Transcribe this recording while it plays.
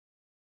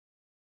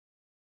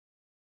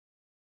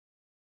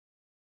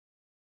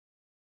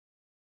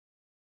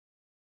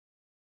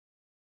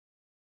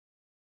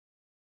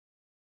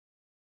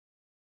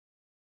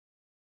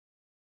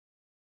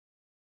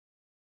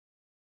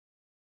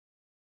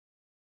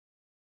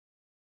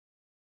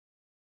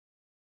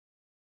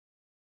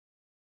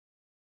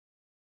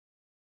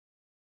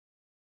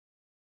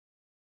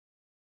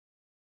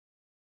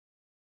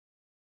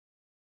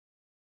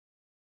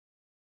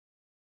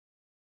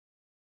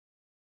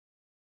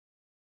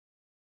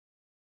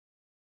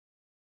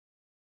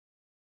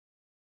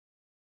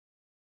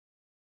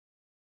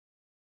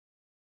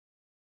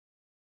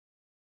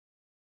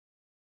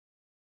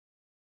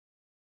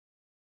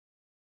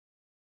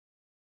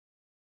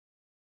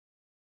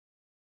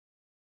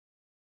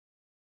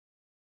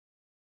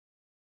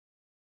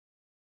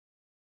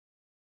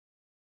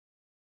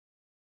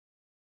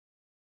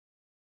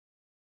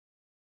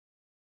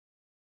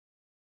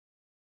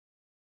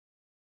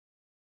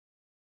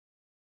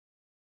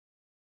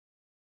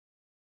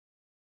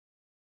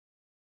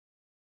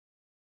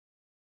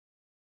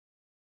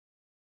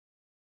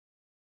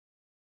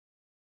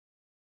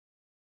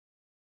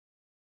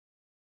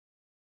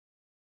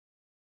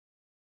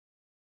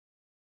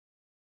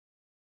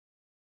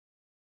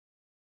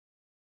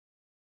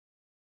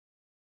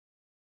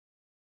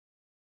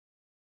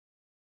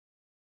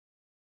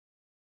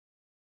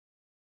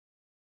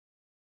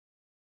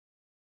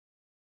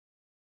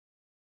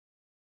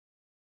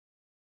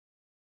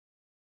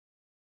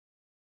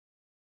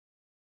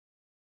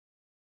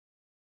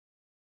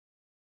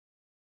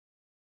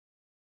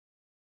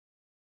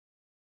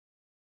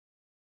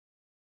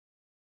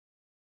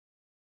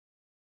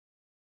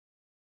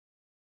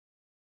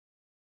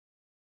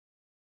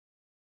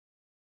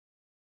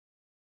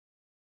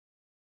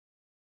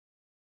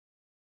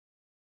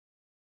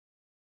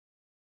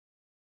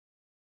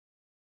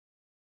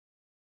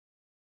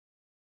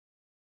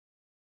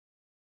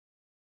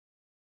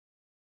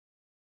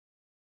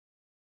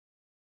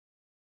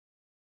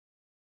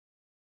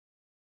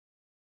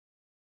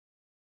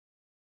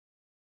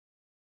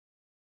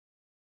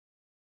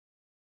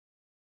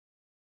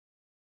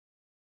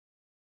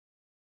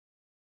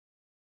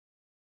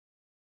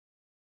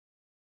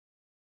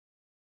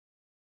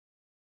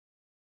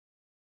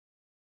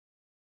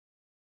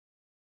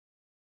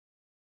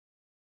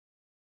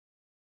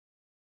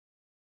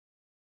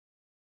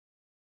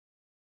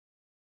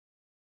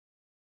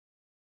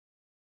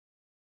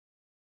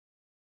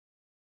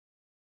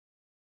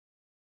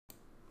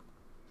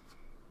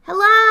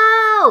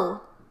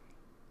Hello,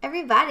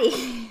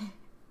 everybody.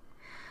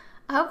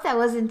 I hope that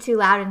wasn't too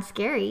loud and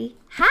scary.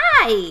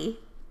 Hi.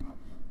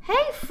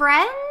 Hey,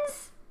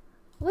 friends.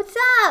 What's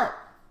up?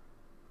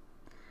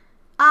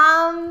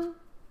 I'm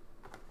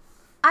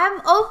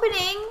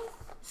opening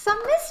some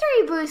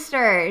mystery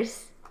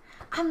boosters.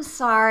 I'm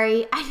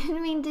sorry. I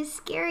didn't mean to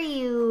scare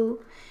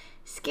you.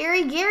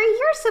 Scary Gary,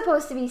 you're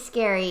supposed to be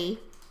scary.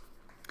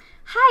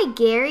 Hi,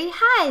 Gary.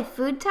 Hi,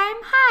 Food Time.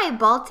 Hi,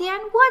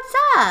 Baltan. What's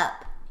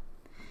up?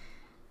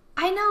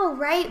 I know,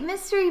 right?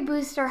 Mystery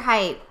booster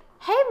hype.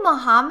 Hey,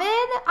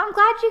 Mohammed. I'm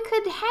glad you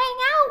could hang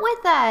out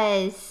with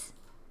us.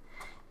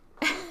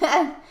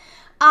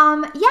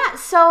 Yeah,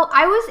 so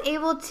I was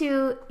able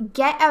to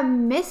get a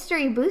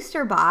mystery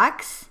booster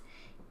box,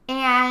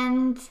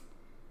 and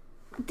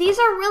these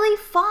are really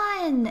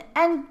fun,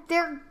 and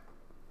they're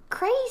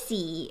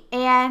crazy.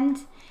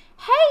 And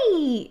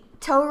hey,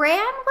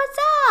 Toran, what's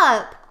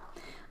up?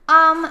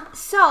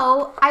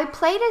 So I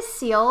played a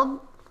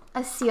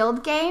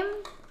sealed game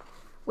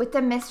with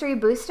the mystery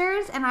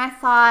boosters, and I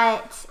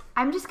thought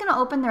I'm just gonna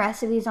open the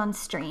rest of these on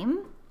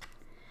stream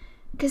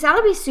because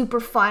that'll be super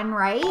fun,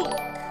 right?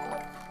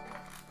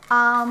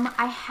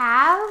 I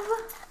have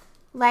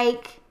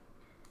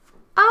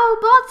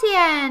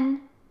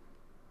Baltian,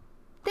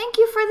 thank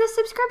you for the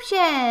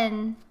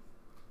subscription.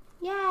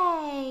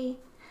 Yay.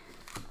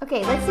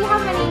 Okay, let's see how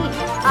many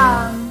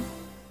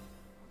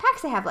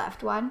packs I have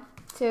left. 1,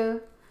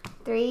 2,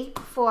 3,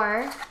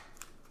 4,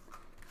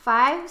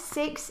 5,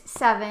 6,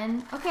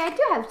 7. Okay, I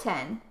do have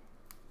 10.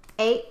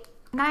 8,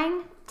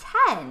 9,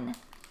 10.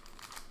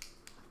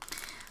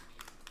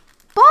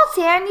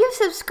 Baltan, you've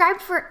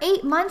subscribed for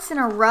 8 months in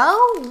a row?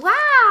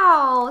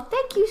 Wow,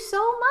 thank you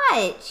so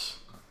much.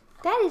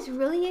 That is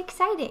really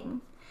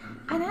exciting.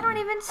 And I don't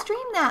even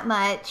stream that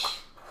much.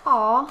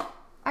 Aw,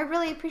 I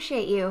really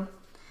appreciate you.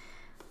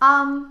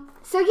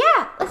 So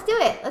yeah, let's do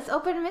it. Let's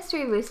open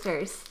mystery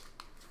boosters.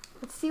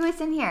 Let's see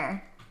what's in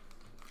here.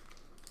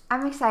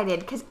 I'm excited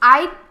because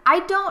I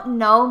don't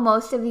know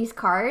most of these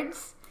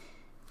cards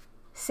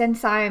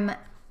since I'm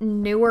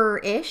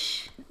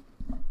newer-ish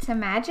to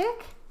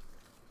Magic.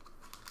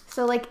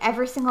 So like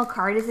every single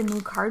card is a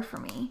new card for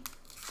me.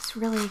 It's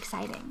really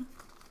exciting.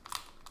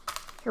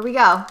 Here we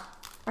go.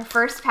 Our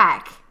first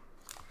pack.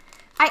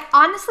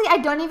 I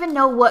don't even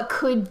know what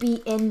could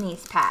be in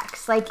these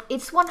packs. Like,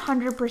 it's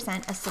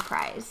 100% a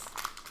surprise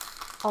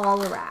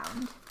all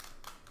around.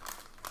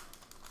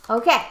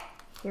 Okay,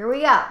 here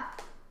we go.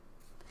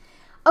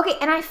 Okay,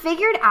 and I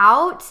figured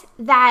out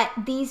that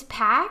these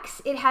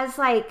packs, it has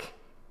like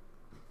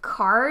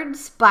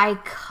cards by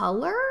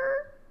color,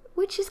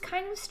 which is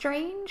kind of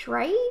strange,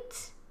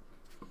 right?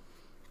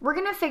 We're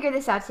gonna figure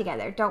this out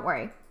together, don't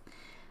worry.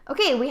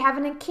 Okay, we have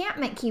an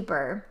encampment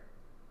keeper.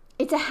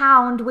 It's a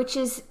hound, which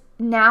is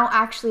now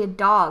actually a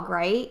dog,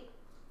 right?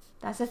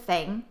 That's a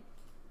thing.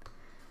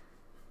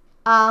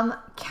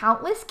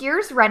 Countless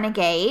Gears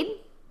Renegade.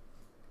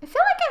 I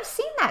feel like I've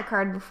seen that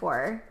card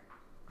before.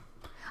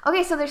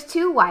 Okay, so there's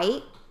 2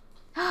 white.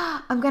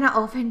 I'm gonna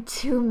open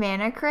 2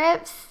 Mana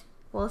Crypts.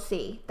 We'll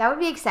see. That would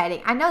be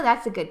exciting. I know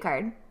that's a good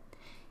card.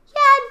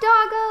 Yeah,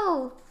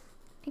 doggo.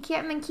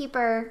 Encampment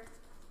keeper.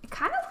 It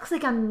kind of looks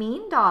like a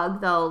mean dog,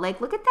 though. Like,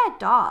 look at that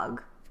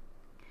dog.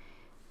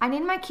 I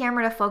need my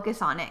camera to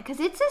focus on it because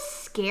it's a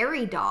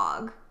scary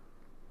dog.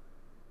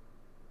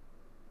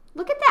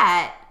 Look at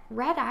that.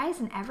 Red eyes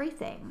and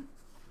everything.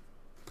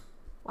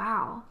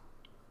 Wow.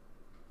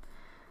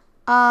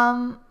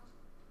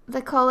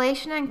 The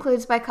collation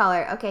includes by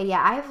color. Okay,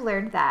 yeah, I have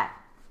learned that.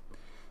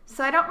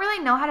 So I don't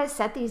really know how to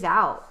set these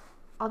out.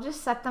 I'll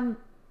just set them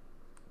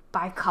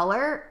by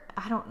color.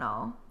 I don't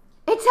know.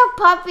 It's a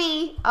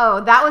puppy.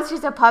 Oh, that was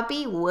just a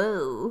puppy?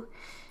 Whoa.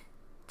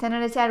 10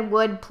 out of 10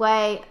 would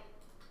play.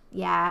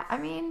 Yeah, I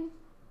mean,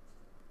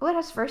 oh, it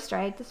has first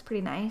strike. That's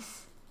pretty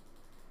nice.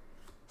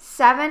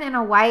 7 and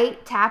a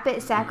white. Tap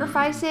it,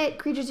 sacrifice it.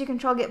 Creatures you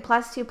control get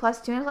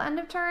 +2/+2 until end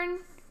of turn.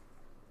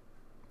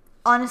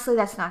 Honestly,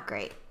 that's not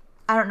great.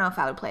 I don't know if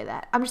I would play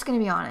that. I'm just going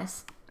to be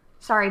honest.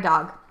 Sorry,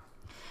 dog.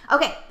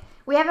 Okay,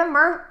 we have a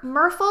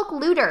Merfolk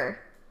Looter.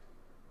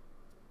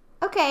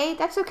 Okay,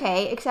 that's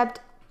okay,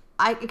 except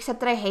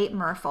that I hate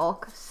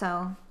Merfolk,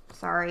 so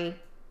sorry.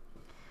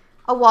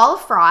 A Wall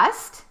of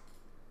Frost.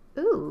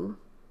 Ooh,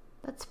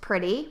 that's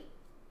pretty.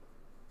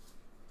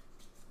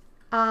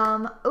 Ooh,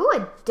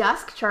 a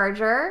Dusk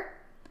Charger.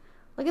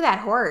 Look at that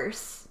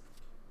horse.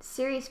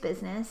 Serious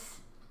business.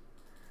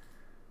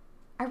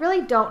 I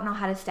really don't know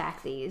how to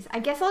stack these. I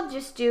guess I'll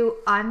just do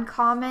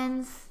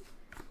uncommons,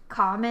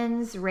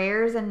 commons,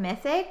 rares, and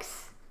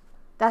mythics.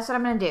 That's what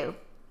I'm gonna do.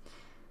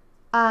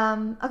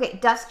 Okay,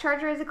 Dusk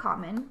Charger is a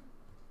common.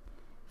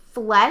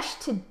 Flesh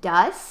to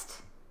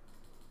Dust.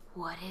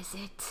 What is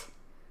it?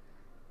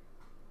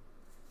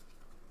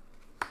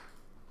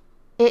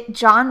 It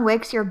John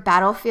Wicks your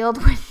battlefield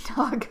when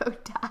doggo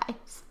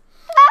dies.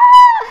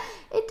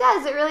 It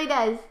does, it really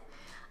does.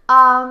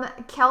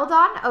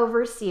 Keldon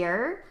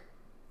Overseer.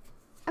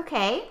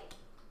 Okay.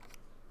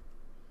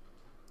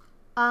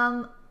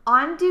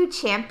 Ondu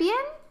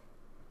Champion.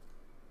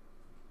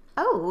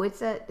 Oh,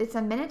 it's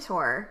a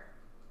minotaur.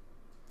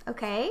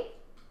 Okay.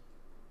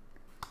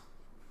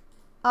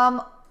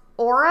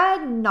 Aura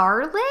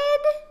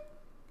Gnarlid?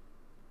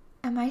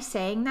 Am I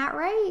saying that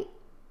right?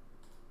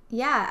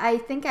 Yeah, I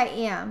think I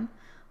am.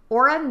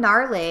 Aura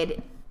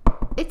Gnarlid.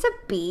 It's a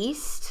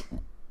beast.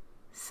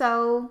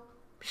 So,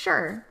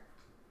 sure.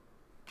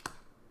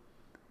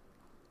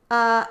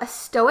 A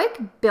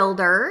stoic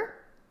builder.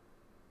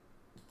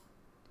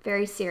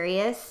 Very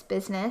serious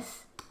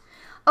business.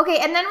 Okay,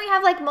 and then we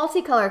have like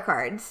multicolor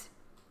cards.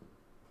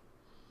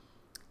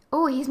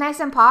 Oh, he's nice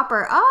and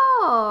popper.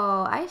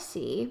 Oh, I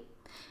see.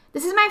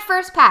 This is my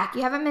first pack.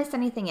 You haven't missed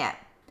anything yet.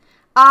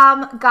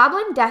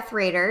 Goblin Death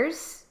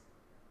Raiders.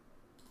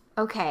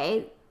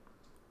 Okay.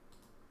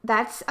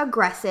 That's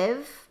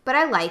aggressive, but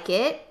I like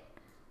it.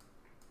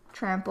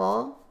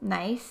 Trample.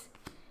 Nice.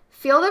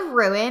 Field of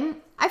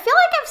Ruin. I feel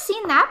like I've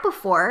seen that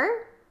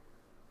before.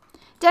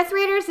 Death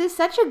Raiders is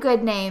such a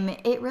good name.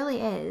 It really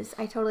is.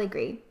 I totally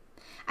agree.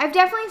 I've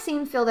definitely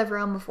seen Field of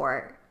Ruin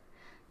before.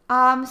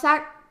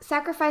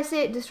 Sacrifice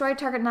it. Destroy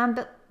target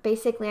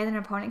non-basic land and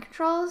opponent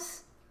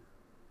controls.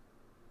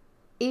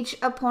 Each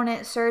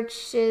opponent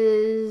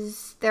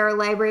searches their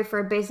library for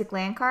a basic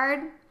land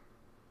card.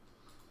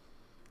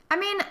 I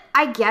mean,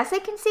 I guess I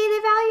can see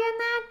the value in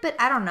that, but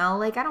I don't know.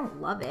 Like, I don't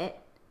love it.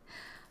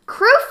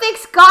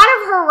 Crewfix God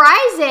of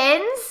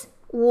Horizons?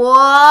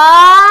 What?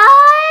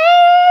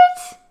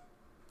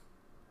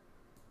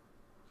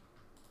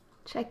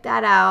 Check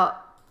that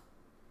out.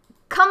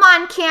 Come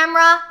on,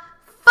 camera.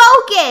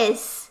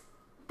 Focus.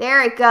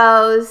 There it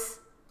goes.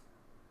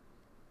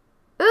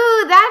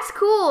 Ooh, that's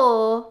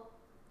cool.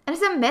 And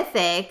it's a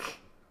mythic.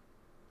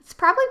 It's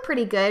probably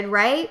pretty good,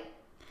 right?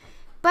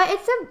 But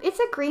it's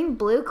a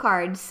green-blue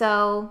card,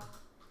 so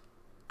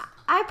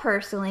I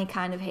personally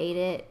kind of hate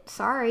it.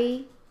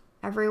 Sorry,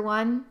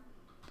 everyone.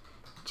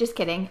 Just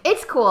kidding.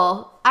 It's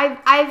cool.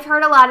 I've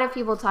heard a lot of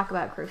people talk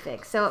about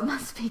Crewfix, so it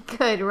must be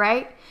good,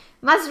 right?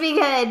 Must be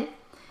good.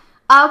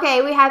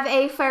 Okay, we have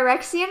a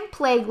Phyrexian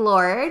Plague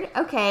Lord.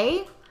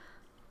 Okay.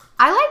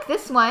 I like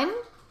this one.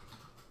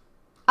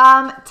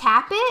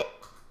 Tap it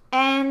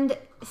and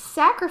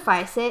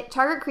sacrifice it.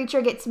 Target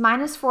creature gets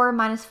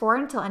 -4/-4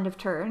 until end of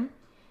turn.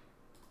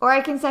 Or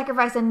I can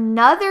sacrifice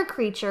another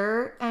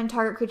creature and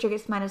target creature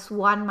gets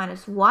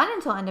 -1/-1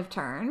 until end of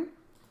turn.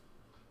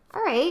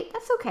 All right,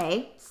 that's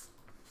okay.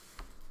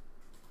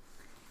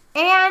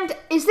 And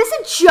is this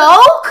a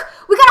joke?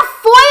 We got a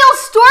foil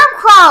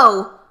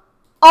Stormcrow.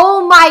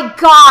 Oh my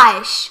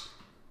gosh.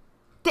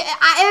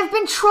 I have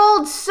been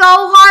trolled so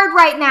hard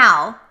right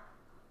now.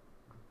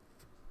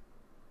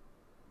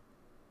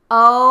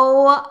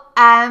 OMG.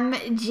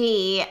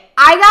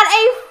 I got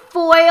a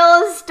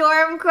foil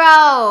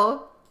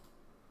Stormcrow.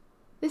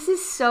 This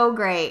is so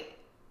great.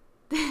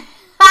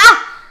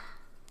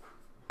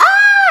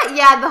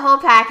 Yeah, the whole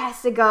pack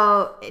has to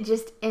go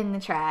just in the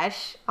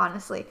trash,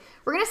 honestly.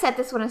 We're going to set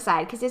this one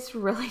aside because it's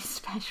really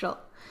special.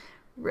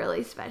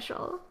 Really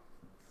special.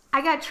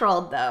 I got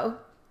trolled, though.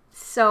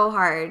 So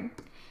hard.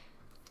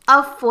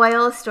 A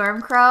foil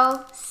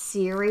Stormcrow?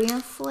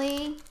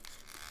 Seriously?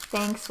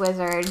 Thanks,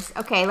 Wizards.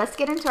 Okay, let's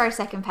get into our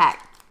second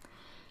pack.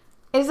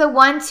 It's a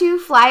 1/2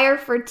 flyer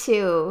for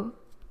 2.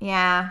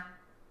 Yeah.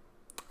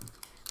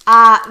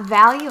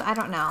 Value? I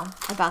don't know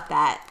about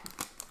that.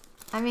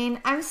 I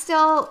mean, I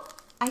still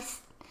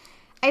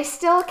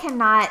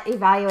cannot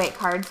evaluate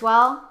cards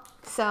well.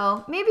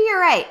 So maybe you're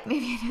right.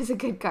 Maybe it is a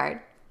good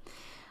card.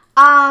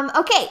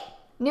 Okay.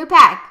 New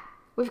pack.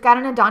 We've got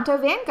an Adonto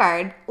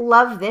Vanguard.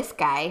 Love this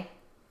guy.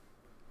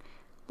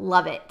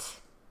 Love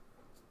it.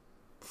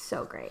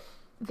 So great.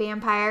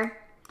 Vampire.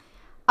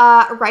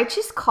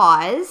 Righteous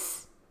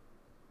Cause.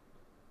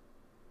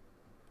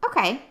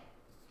 Okay.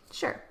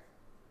 Sure.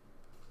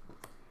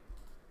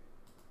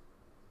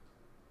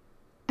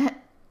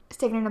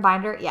 Sticking in a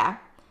binder? Yeah.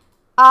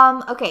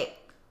 Okay.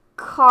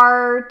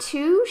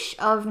 Cartouche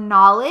of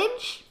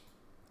Knowledge.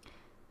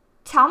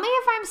 Tell me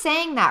if I'm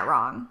saying that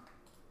wrong.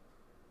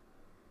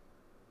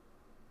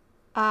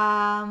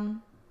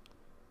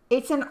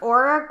 It's an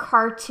aura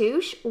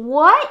cartouche.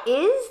 What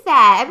is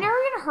that? I've never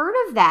even heard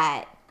of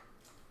that.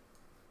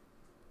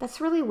 That's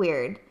really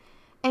weird.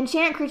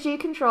 Enchant creature you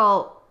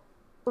control.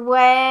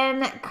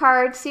 When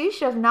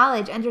Cartouche of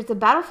Knowledge enters the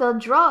battlefield,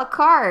 draw a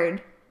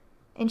card.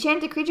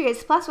 Enchanted creature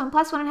gets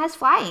 +1/+1 and has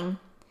flying.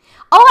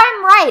 Oh,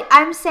 I'm right.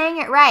 I'm saying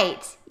it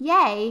right.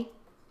 Yay.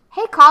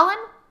 Hey, Colin.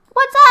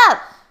 What's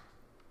up?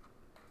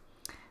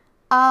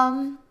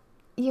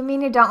 You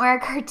mean you don't wear a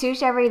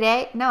cartouche every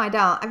day? No, I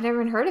don't. I've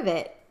never even heard of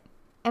it.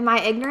 Am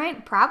I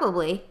ignorant?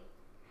 Probably.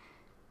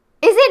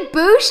 Is it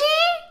bougie?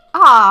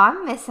 Oh,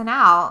 I'm missing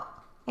out.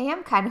 I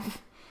am kind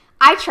of...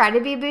 I try to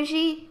be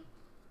bougie,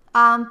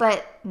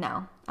 but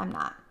no, I'm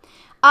not.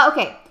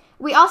 Okay,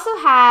 we also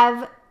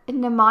have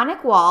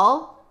Mnemonic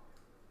Wall.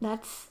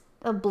 That's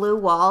a blue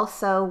wall,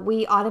 so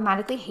we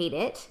automatically hate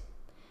it.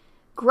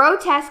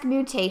 Grotesque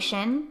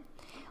Mutation.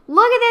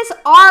 Look at this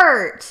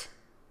art.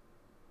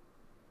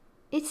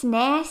 It's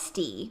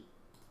nasty.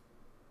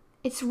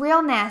 It's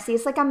real nasty.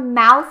 It's like a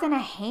mouth and a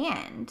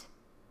hand.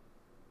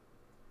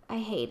 I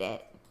hate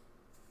it.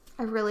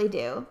 I really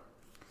do.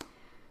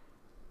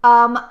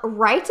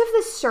 Rite of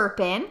the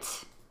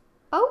Serpent.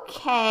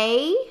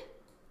 Okay.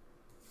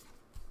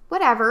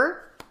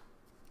 Whatever.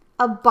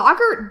 A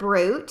Boggart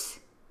Brute.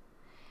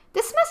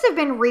 This must have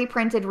been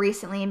reprinted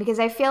recently because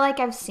I feel like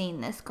I've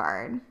seen this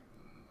card.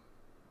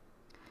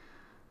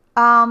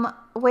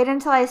 Wait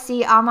until I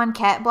see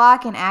Amonkhet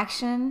block in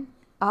action.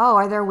 Oh,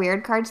 are there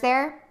weird cards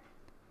there?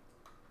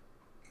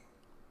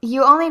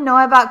 You only know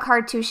about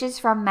cartouches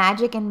from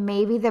Magic and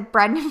maybe the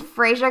Brendan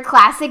Fraser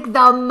classic,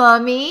 The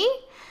Mummy?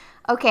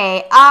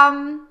 Okay,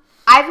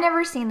 I've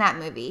never seen that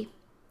movie.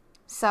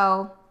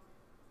 So,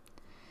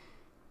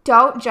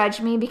 don't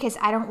judge me because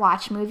I don't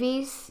watch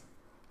movies.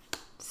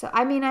 So,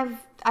 I mean, I've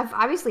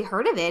obviously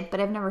heard of it, but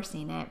I've never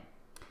seen it.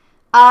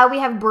 We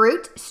have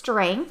Brute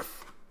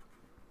Strength.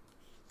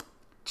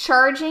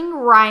 Charging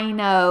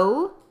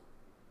Rhino.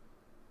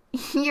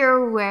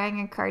 You're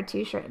wearing a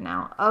cartouche right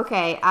now.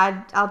 Okay,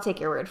 I'll take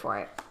your word for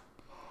it.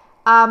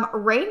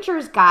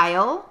 Ranger's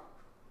Guile.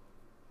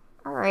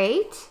 All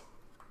right.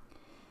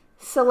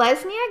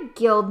 Selesnya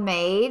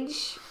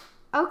Guildmage.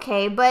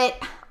 Okay,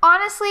 but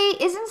honestly,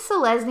 isn't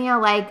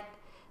Selesnya like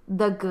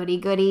the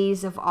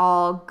goody-goodies of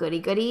all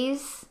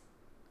goody-goodies?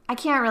 I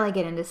can't really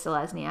get into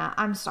Selesnya.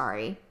 I'm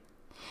sorry.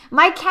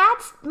 My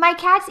cat's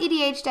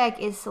EDH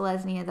deck is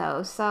Selesnya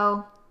though,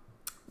 so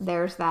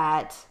there's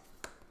that.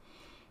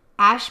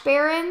 Ash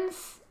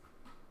Barons.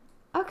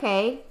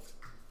 Okay.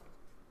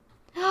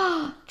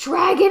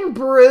 Dragon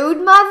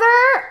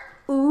Broodmother?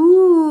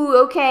 Ooh,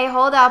 okay,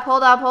 hold up.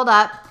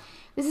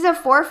 This is a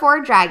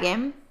 4/4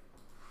 dragon.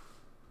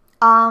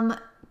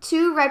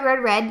 2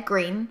 red,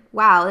 green.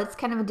 Wow, that's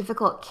kind of a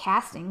difficult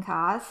casting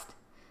cost.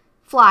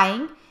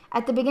 Flying.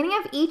 At the beginning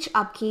of each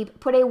upkeep,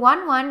 put a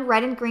 1/1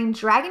 red and green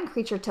dragon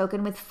creature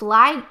token with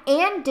flying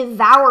and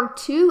devour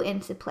 2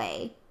 into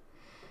play.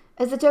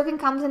 As the token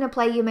comes into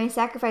play, you may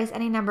sacrifice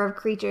any number of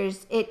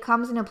creatures. It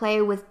comes into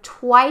play with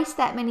twice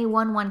that many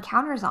 1/1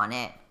 counters on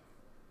it.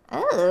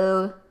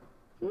 Oh,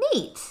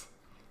 neat.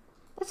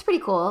 That's pretty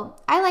cool.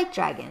 I like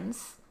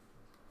dragons.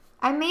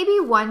 I maybe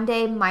one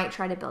day might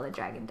try to build a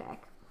dragon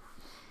deck.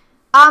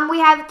 We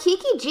have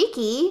Kiki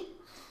Jiki,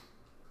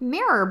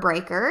 Mirror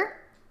Breaker.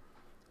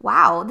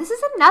 Wow, this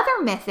is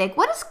another mythic.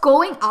 What is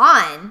going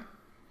on?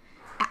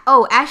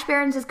 Oh, Ash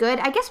Barons is good.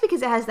 I guess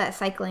because it has that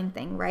cycling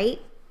thing,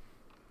 right?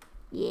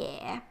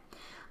 Yeah.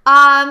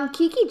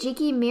 Kiki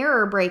Jiki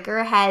Mirror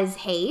Breaker has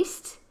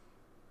haste.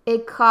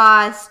 It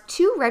costs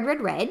 2 red.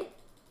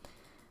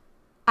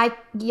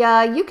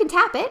 You can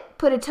tap it.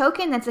 Put a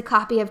token that's a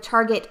copy of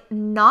target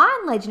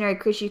non-legendary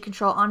creature you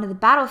control onto the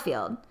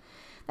battlefield.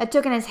 That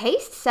token has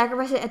haste.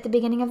 Sacrifice it at the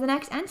beginning of the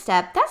next end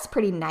step. That's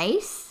pretty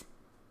nice.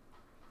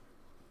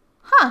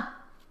 Huh.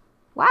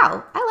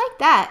 Wow, I like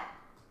that.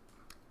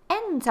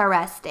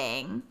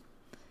 Interesting.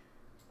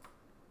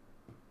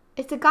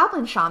 It's a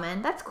Goblin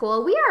Shaman. That's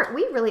cool. We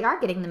really are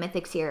getting the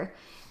mythics here.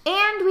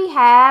 And we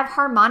have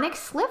Harmonic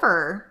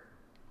Sliver.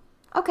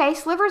 Okay,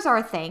 slivers are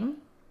a thing.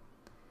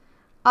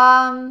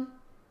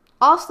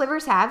 All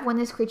slivers have, when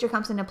this creature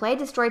comes into play,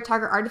 destroy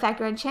target artifact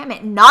or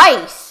enchantment.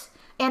 Nice!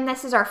 And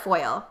this is our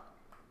foil.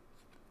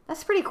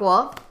 That's pretty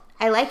cool.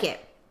 I like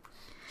it.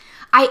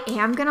 I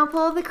am going to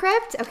pull the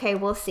Crypt. Okay,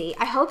 we'll see.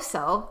 I hope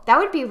so. That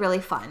would be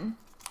really fun.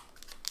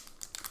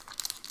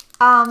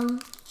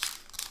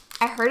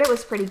 I heard it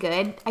was pretty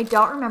good. I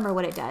don't remember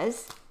what it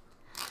does.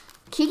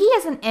 Kiki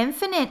has an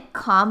infinite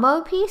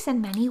combo piece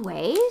in many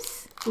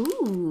ways.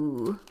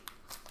 Ooh.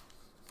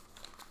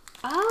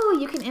 Oh,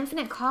 you can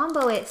infinite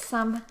combo it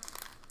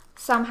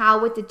somehow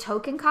with the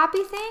token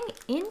copy thing?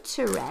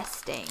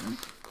 Interesting.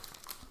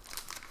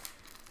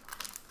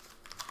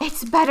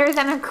 It's better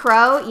than a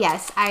crow?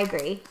 Yes, I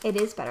agree. It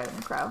is better than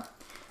a crow.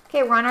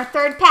 Okay, we're on our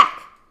 3rd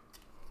pack.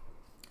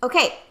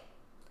 Okay.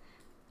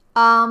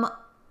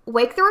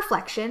 Wake the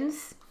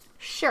Reflections.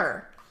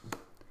 Sure.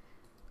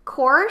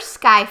 Core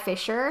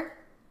Skyfisher.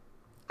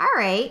 All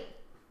right.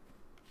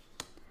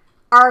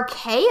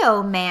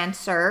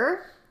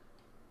 Archaeomancer.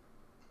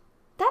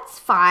 That's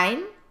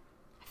fine.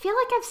 I feel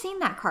like I've seen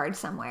that card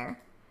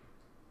somewhere.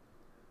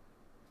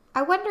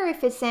 I wonder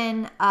if it's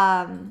in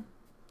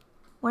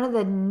one of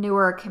the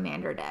newer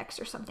commander decks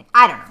or something.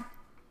 I don't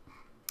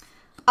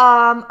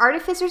know.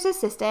 Artificer's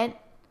Assistant.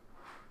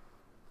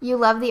 You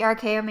love the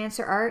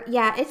Archaeomancer art?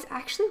 Yeah, it's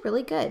actually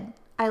really good.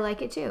 I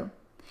like it too.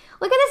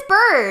 Look at this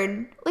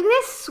bird. Look at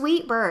this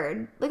sweet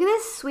bird. Look at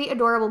this sweet,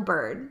 adorable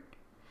bird.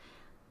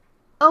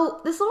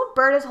 Oh, this little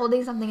bird is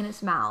holding something in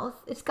its mouth.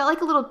 It's got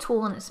like a little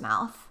tool in its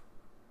mouth.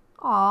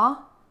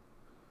 Aw.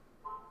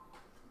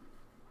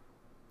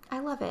 I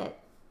love it.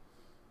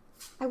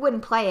 I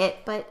wouldn't play it,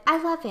 but I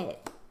love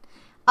it.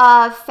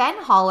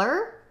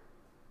 Fenhauler.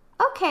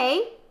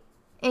 Okay.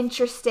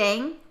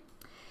 Interesting.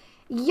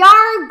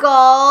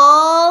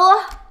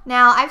 Yargle.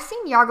 Now, I've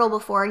seen Yargle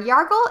before.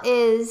 Yargle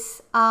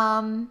is,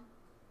 the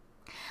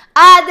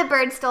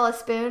bird stole a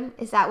spoon.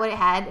 Is that what it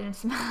had in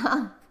its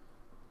mouth?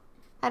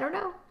 I don't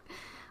know.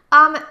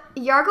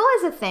 Yargle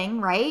is a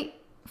thing, right?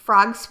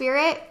 Frog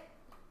Spirit.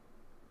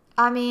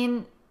 I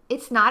mean,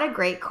 it's not a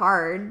great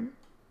card.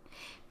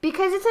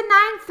 Because it's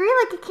a 9/3,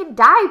 like it can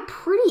die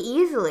pretty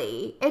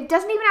easily. It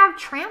doesn't even have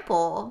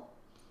trample.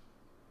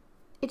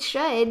 It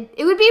should.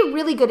 It would be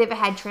really good if it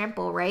had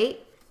trample, right?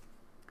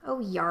 Oh,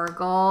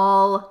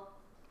 Yargle.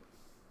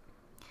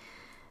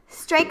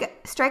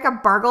 Strike a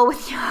burgle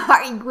with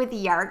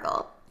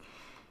Yargle.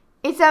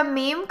 It's a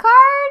meme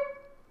card?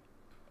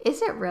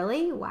 Is it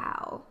really?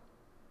 Wow.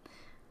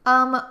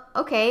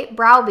 Okay,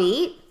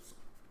 Browbeat.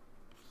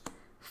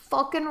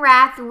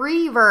 Falconwrath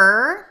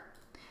Reaver.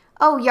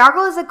 Oh,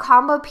 Yargle is a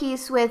combo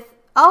piece with,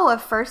 a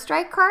first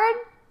strike card?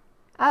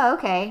 Oh,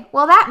 okay.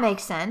 Well, that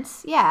makes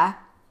sense. Yeah.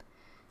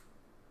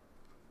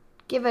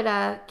 Give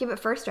it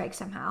first strike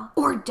somehow.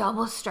 Or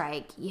double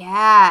strike.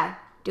 Yeah.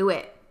 Do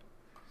it.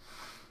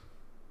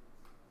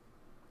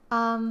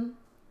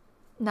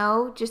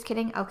 No, just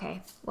kidding.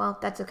 Okay. Well,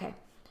 that's okay.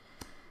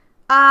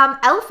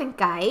 Elephant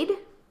Guide.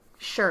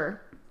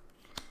 Sure.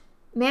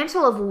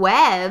 Mantle of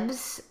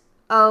Webs.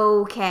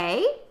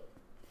 Okay.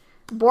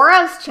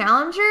 Boros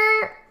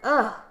Challenger.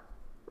 Ugh.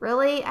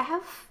 Really? I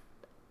have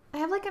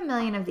like a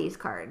million of these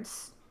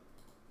cards.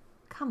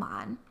 Come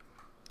on.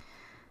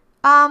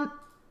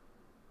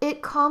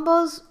 It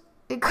combos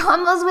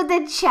with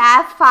the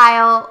chaff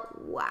pile.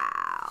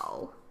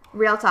 Wow.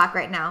 Real talk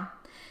right now.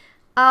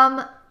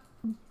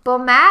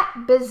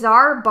 Bomat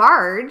Bizarre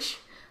Barge.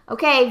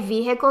 Okay,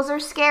 vehicles are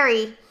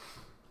scary.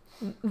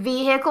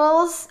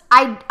 Vehicles,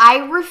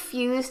 I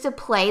refuse to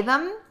play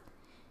them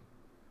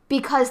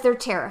because they're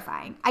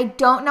terrifying. I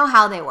don't know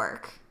how they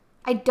work.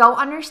 I don't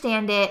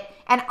understand it.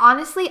 And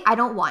honestly, I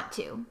don't want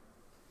to.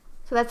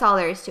 So that's all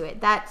there is to it.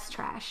 That's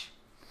trash.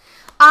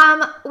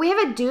 We have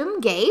a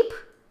Doom Gape.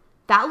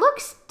 That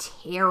looks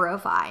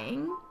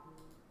terrifying.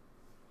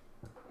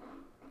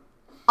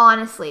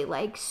 Honestly,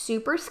 like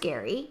super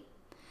scary.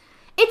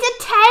 It's a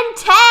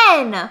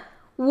 10/10.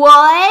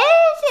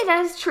 What? It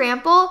has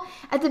trample.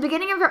 At the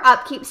beginning of your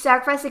upkeep,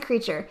 sacrifice a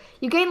creature.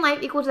 You gain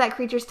life equal to that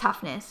creature's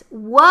toughness.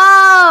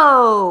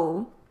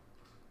 Whoa.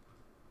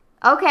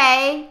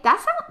 Okay.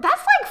 That's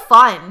like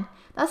fun.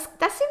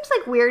 That seems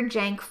like weird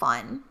jank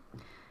fun.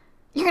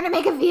 You're going to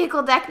make a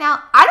vehicle deck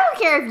now? I don't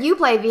care if you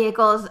play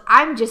vehicles.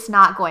 I'm just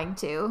not going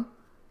to.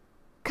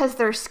 Because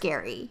they're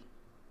scary.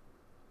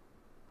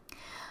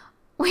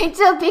 Wait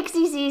till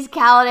Pixie sees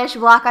Kaladesh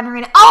block on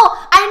arena.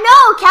 Oh, I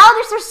know!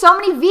 Kaladesh, there's so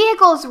many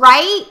vehicles,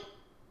 right?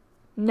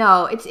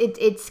 No,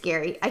 it's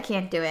scary. I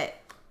can't do it.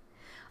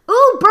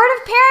 Ooh, Bird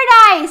of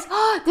Paradise!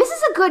 Oh, this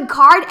is a good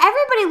card.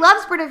 Everybody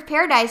loves Bird of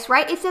Paradise,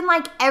 right? It's in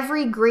like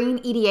every green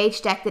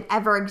EDH deck that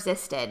ever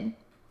existed.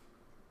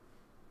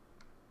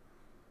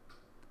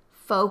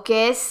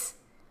 Focus.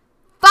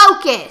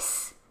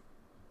 Focus!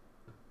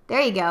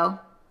 There you go.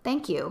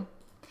 Thank you.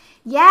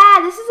 Yeah,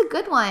 this is a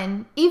good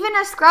one. Even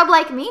a scrub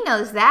like me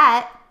knows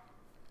that.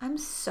 I'm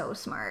so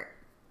smart.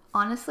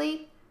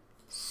 Honestly,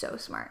 so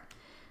smart.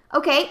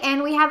 Okay,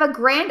 and we have a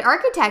Grand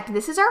Architect.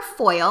 This is our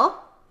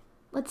foil.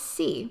 Let's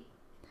see.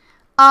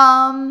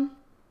 Okay,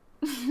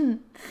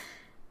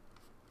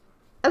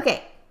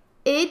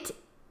 it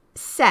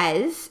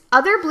says,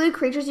 other blue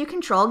creatures you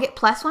control get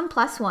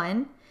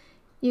 +1/+1.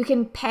 You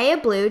can pay a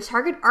blue.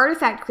 Target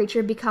artifact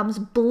creature becomes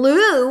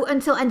blue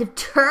until end of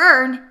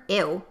turn.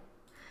 Ew.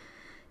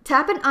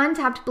 Tap an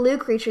untapped blue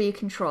creature you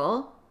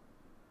control.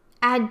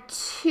 Add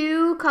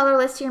 2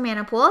 colorless to your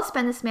mana pool.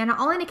 Spend this mana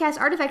only to cast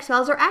artifact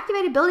spells or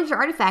activate abilities or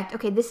artifact.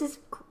 Okay, this is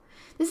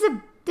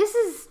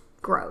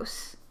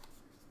gross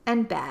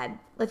and bad.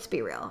 Let's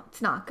be real.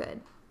 It's not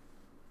good.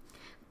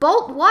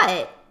 Bolt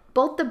what?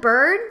 Bolt the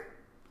bird?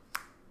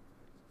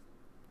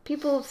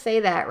 People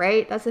say that,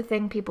 right? That's a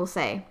thing people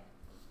say.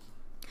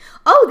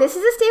 Oh, this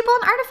is a staple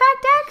in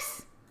artifact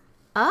decks?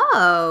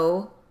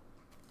 Oh.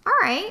 All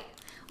right.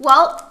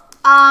 Well,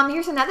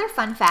 here's another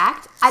fun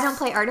fact. I don't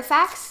play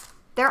artifacts.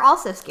 They're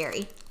also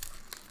scary.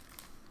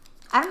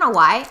 I don't know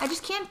why. I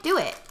just can't do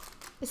it.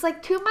 It's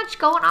like too much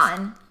going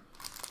on.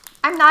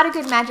 I'm not a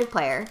good Magic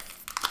player.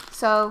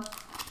 So,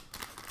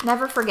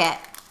 never forget.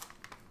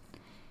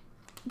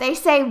 They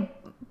say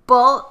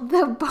Bolt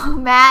the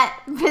Bomat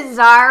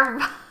Bizarre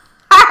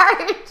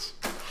Barge.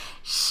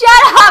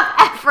 Shut up,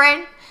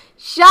 Efren.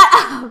 Shut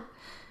up.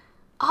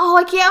 Oh,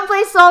 I can't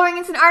play Soul Ring.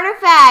 It's an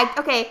artifact.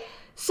 Okay,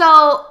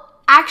 so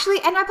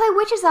actually, and I play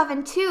Witch's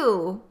Oven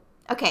too.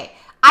 Okay,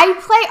 I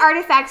play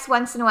artifacts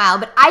once in a while,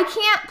 but I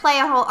can't play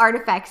a whole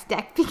artifacts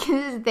deck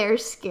because they're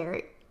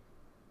scary.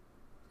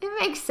 It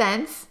makes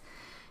sense.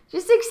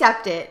 Just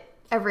accept it,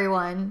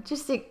 everyone.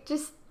 Just it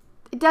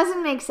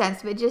doesn't make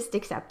sense, but just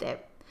accept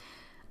it.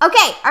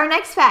 Okay, our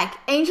next fact,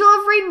 Angel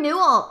of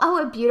Renewal. Oh,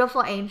 a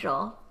beautiful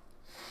angel.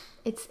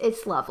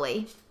 It's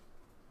lovely.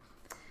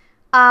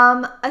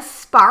 A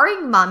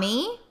Sparring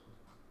Mummy.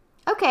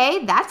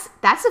 Okay, that's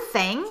a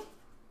thing.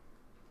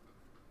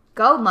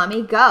 Go,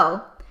 Mummy,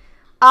 go.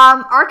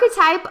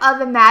 Archetype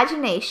of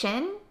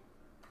Imagination.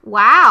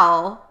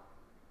 Wow.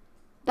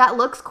 That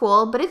looks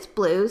cool, but it's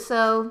blue,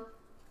 so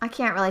I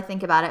can't really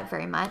think about it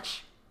very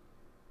much.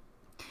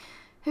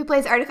 Who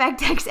plays artifact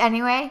decks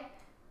anyway?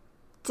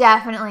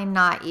 Definitely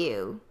not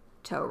you,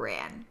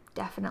 Toran.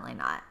 Definitely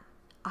not.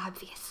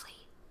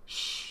 Obviously.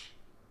 Shh.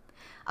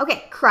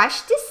 Okay,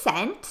 Crush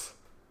Descent.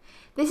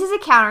 This is a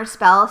counter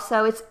spell,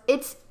 so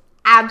it's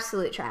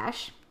absolute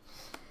trash.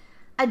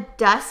 A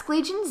Dusk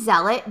Legion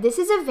Zealot. This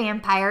is a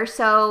vampire,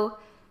 so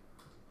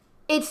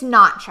it's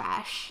not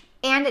trash.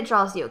 And it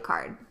draws you a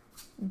card.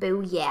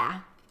 Boo,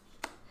 yeah.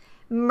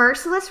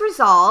 Merciless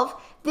Resolve.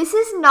 This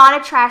is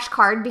not a trash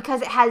card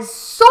because it has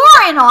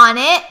Soren on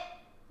it.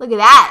 Look at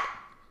that.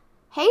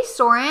 Hey,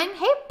 Soren.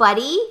 Hey,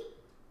 buddy.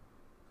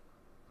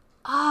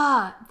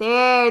 Ah,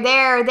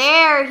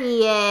 there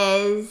he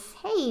is.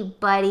 Hey,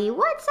 buddy.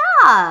 What's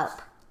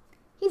up?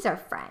 He's our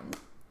friend.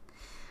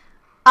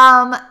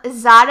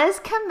 Zada's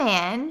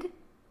Command.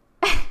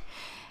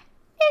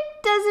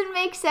 It doesn't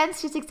make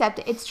sense. Just accept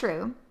it. It's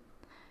true.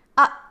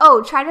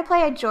 Oh, try to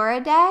play a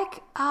Jorah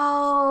deck?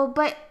 Oh,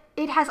 but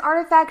it has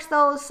artifacts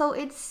though, so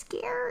it's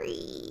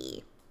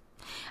scary.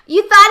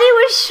 You thought he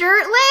was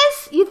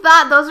shirtless? You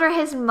thought those were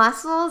his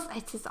muscles?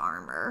 It's his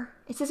armor.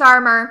 It's his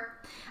armor.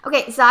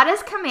 Okay,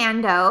 Zada's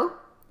Commando.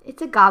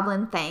 It's a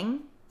goblin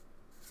thing.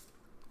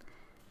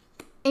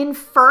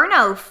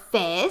 Inferno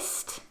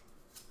Fist.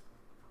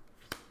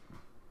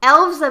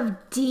 Elves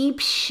of Deep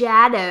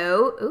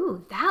Shadow.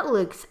 Ooh, that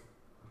looks,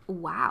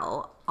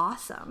 wow,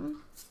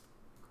 awesome.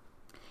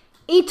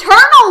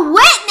 Eternal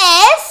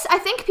Witness. I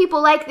think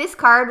people like this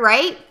card,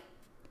 right?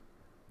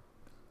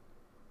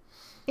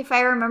 If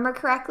I remember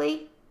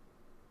correctly.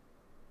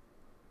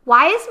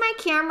 Why is my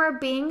camera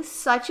being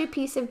such a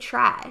piece of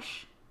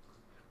trash?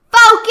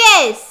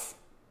 Focus!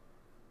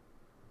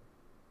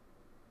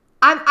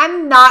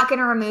 I'm not going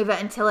to remove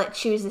it until it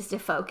chooses to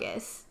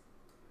focus.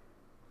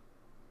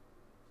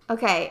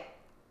 Okay.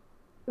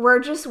 We're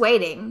just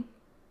waiting.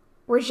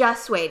 We're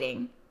just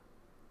waiting.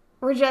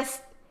 We're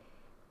just...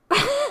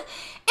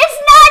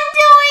 It's not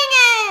doing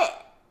it!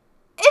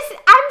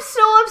 I'm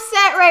so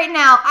upset right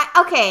now.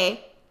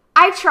 Okay.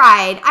 I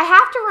tried. I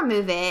have to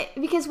remove it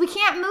because we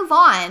can't move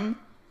on.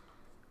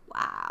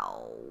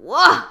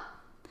 Wow.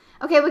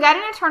 Okay, we got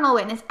an Eternal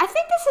Witness. I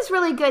think this is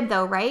really good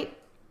though, right?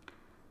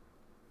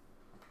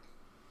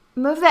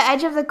 Move the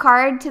edge of the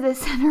card to the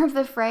center of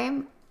the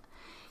frame.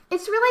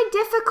 It's really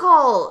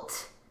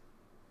difficult.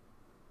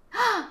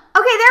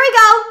 Okay, there we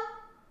go.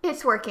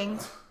 It's working.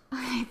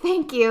 Okay,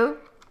 thank you.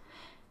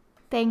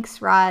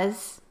 Thanks,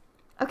 Roz.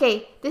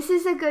 Okay, this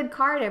is a good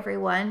card,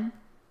 everyone.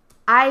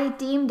 I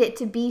deemed it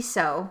to be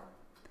so.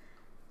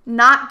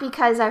 Not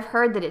because I've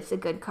heard that it's a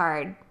good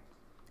card.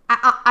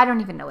 I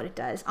don't even know what it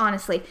does,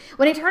 honestly.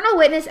 When Eternal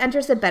Witness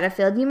enters the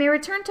battlefield, you may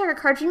return target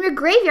card from your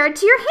graveyard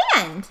to your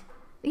hand.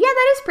 Yeah,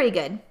 that is pretty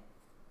good.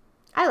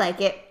 I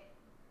like it.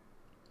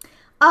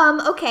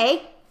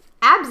 Okay.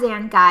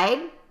 Abzan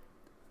Guide.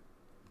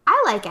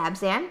 I like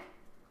Abzan.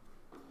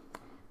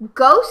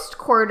 Ghost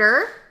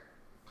Quarter.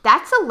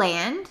 That's a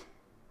land.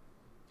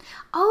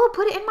 Oh,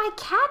 put it in my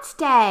cat's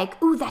deck.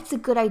 Ooh, that's a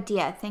good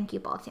idea. Thank you,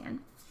 Baltan.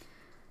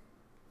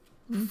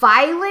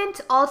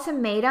 Violent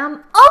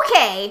Ultimatum.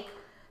 Okay.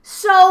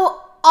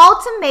 So,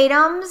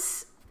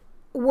 ultimatums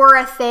were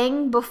a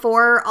thing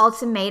before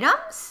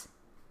ultimatums?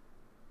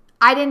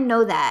 I didn't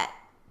know that.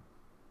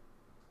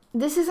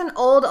 This is an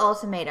old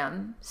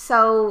ultimatum.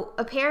 So,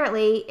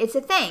 apparently, it's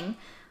a thing.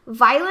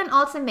 Violent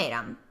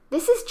Ultimatum.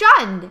 This is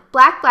Jund.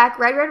 Black, black,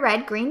 red, red,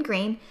 red, green,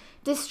 green.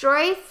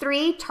 Destroy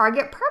 3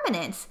 target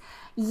permanents.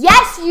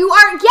 Yes, you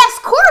are. Yes,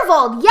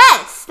 Corvold.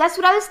 Yes, that's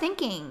what I was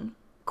thinking.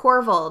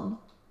 Corvold.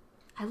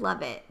 I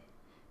love it.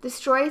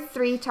 Destroy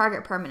 3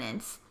 target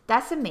permanents.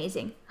 That's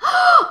amazing.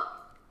 Oh,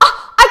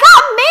 I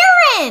got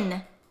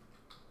Marin.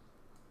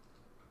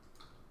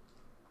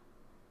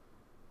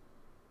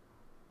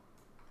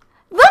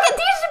 Look at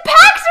these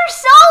packs are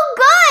so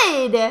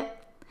good.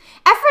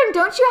 Ephraim,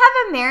 don't you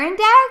have a Marin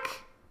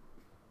deck?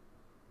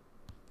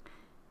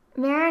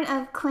 Marin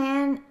of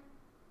Clan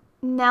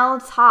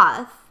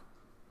Neltoth.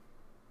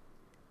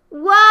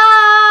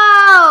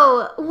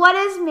 Whoa! What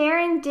does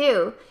Marin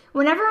do?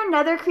 Whenever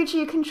another creature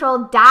you control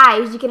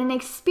dies, you get an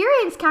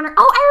experience counter.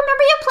 Oh, I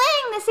remember you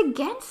playing this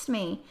against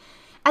me.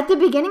 At the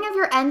beginning of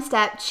your end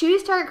step,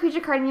 choose target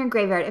creature card in your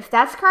graveyard. If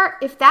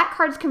that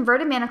card's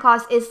converted mana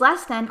cost is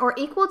less than or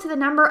equal to the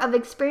number of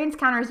experience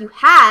counters you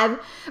have,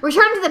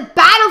 return to the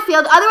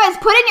battlefield. Otherwise,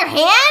 put in your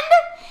hand.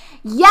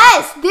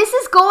 Yes, this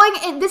is going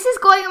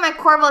in my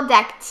Corvold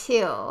deck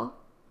too.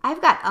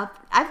 I've got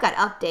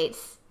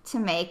updates to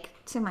make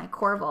to my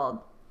Corvold.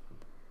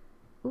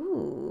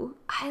 Ooh,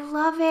 I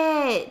love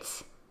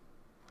it.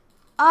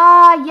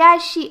 Yeah,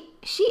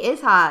 she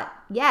is hot.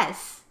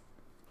 Yes.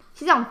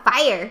 She's on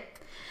fire.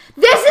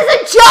 This is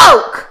a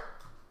joke!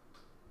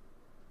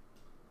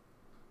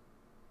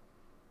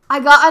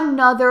 I got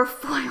another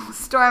foil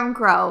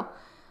Stormcrow.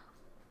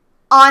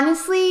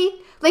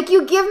 Honestly, like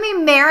you give me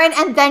Marin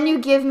and then you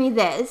give me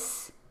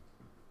this.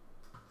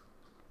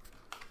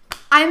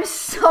 I'm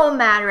so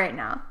mad right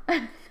now.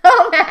 I'm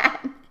so mad.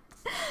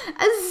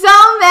 I'm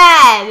so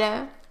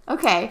mad.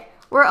 Okay,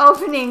 we're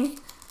opening.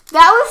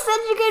 That was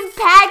such a good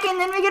pack, and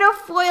then we get a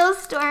foil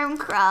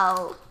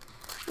Stormcrow.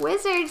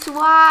 Wizards,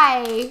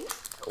 why?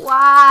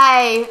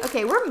 Why?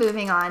 Okay, we're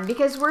moving on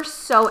because we're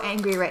so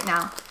angry right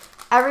now.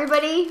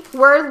 Everybody,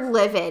 we're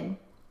livid.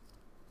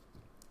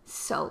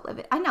 So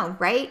livid. I know,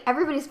 right?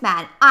 Everybody's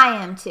mad. I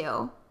am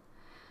too.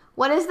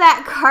 What is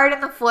that card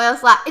in the foil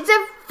slot? It's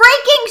a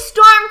freaking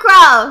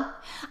Stormcrow!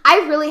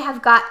 I really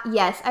have got,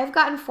 yes, I've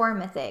gotten 4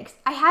 mythics.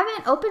 I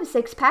haven't opened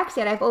 6 packs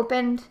yet. I've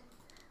opened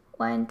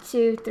 1,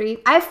 2, 3.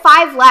 I have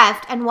 5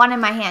 left and 1 in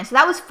my hand. So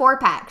that was 4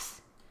 packs.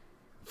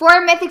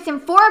 4 mythics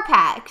and 4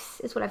 packs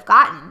is what I've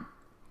gotten.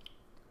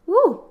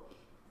 Woo.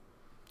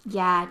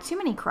 Yeah, too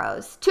many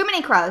crows. Too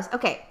many crows.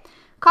 Okay.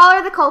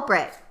 Collar the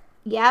culprit.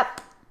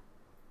 Yep.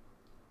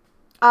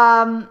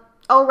 Oreskos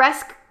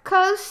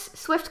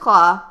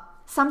Swiftclaw.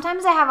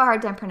 Sometimes I have a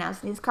hard time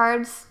pronouncing these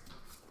cards.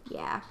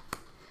 Yeah.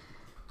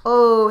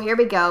 Oh, here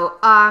we go.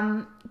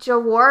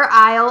 Jawar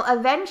Isle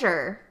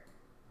Avenger.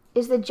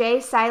 Is the J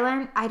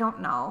silent? I don't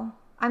know.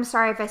 I'm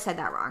sorry if I said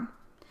that wrong.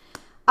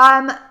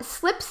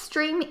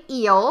 Slipstream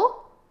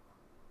Eel.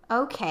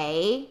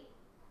 Okay.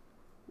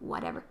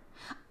 Whatever.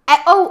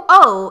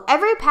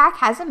 Every pack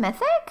has a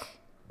mythic?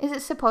 Is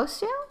it supposed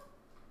to?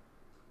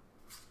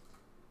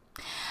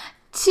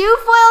 2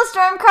 foil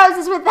Stormcrows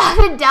is without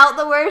a doubt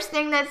the worst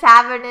thing that's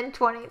happened in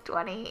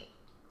 2020.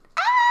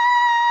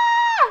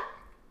 Ah!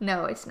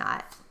 No, it's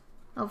not.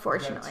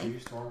 Unfortunately. You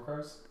got 2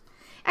 Stormcrows?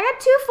 I got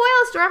 2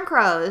 foil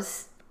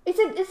Stormcrows.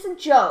 It's a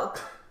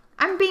joke.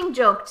 I'm being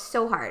joked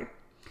so hard.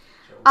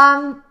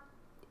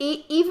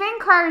 Even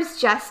Car's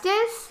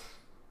Justice.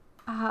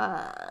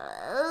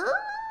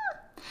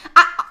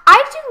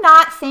 I do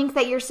not think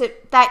that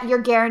you're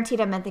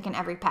guaranteed a mythic in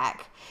every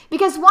pack,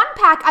 because 1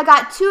 pack I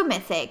got 2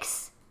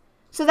 mythics,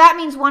 so that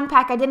means 1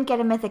 pack I didn't get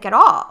a mythic at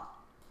all.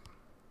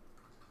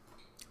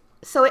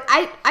 So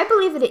I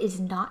believe that it is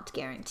not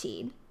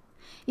guaranteed.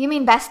 You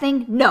mean best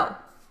thing? No,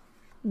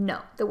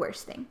 the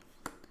worst thing.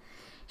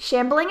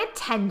 Shambling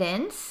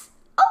Attendants.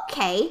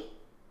 Okay.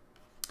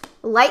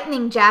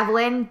 Lightning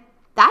Javelin.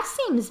 That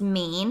seems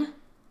mean.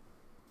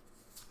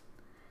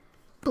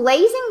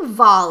 Blazing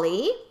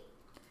Volley.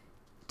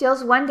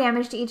 Deals 1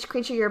 damage to each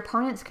creature your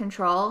opponents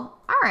control.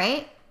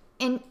 Alright.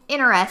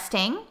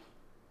 Interesting.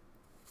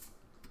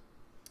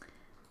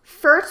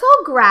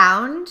 Fertile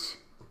Ground.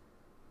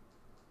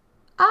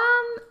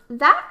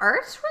 That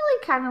art's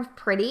really kind of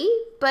pretty,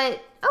 but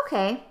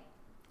okay.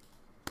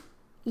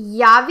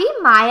 Yavi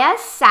Maya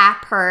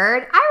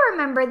Sapherd. I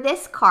remember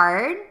this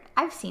card.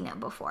 I've seen it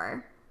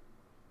before.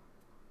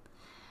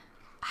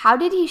 How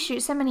did he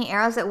shoot so many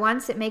arrows at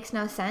once? It makes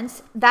no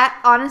sense.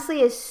 That honestly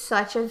is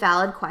such a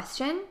valid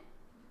question.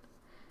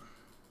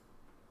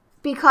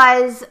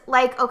 Because,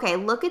 like, okay,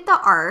 look at the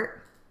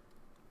art.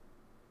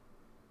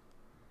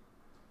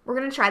 We're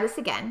going to try this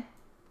again.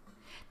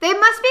 They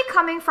must be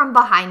coming from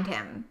behind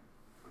him.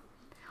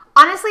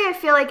 Honestly, I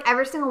feel like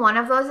every single one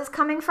of those is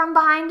coming from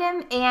behind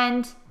him,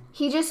 and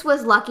he just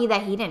was lucky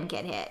that he didn't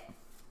get hit.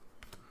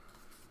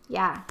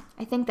 Yeah,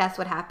 I think that's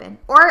what happened.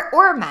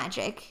 Or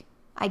magic,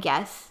 I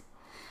guess.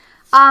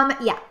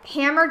 Yeah,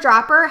 Hammer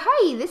Dropper.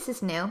 Hey, this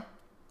is new.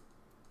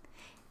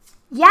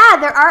 Yeah,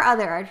 there are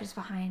other archers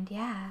behind,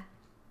 yeah.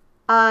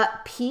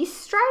 Peace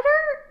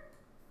Strider?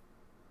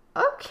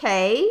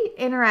 Okay,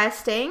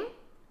 interesting.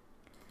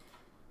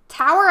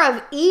 Tower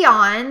of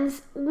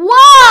Eons.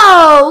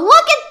 Whoa!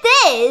 Look at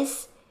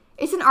this!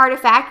 It's an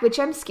artifact, which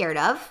I'm scared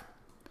of.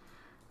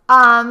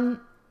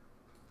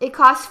 It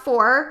costs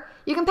 4.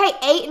 You can pay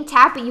 8 and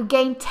tap it. You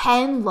gain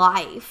 10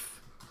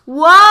 life.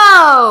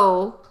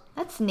 Whoa!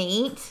 That's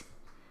neat.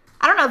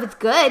 I don't know if it's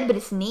good, but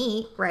it's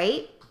neat,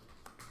 right?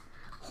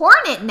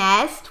 Hornet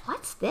Nest.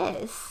 What's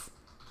this?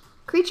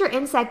 Creature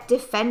Insect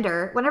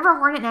Defender. Whenever a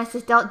Hornet Nest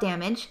is dealt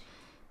damage,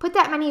 put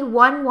that many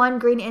 1/1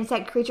 green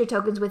insect creature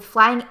tokens with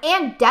flying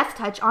and death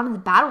touch onto the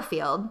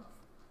battlefield.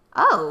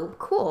 Oh,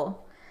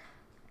 cool.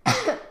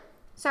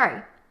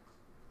 Sorry.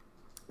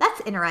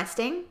 That's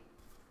interesting.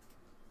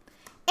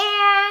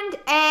 And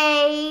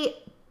a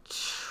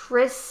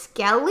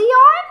Triskelion?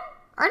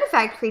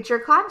 Artifact creature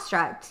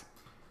construct.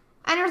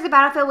 Enters the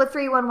battlefield with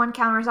 3/1/1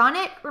 counters on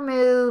it.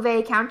 Remove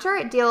a counter.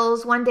 It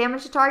deals 1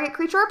 damage to target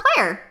creature or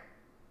player.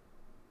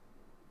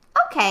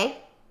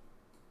 Okay.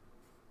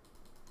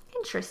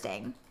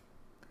 Interesting.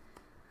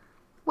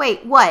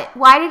 Wait, what?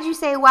 Why did you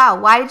say wow?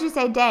 Why did you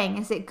say dang?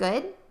 Is it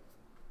good?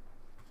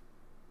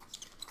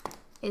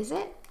 Is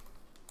it?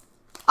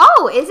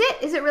 Oh, is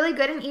it? Is it really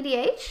good in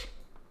EDH?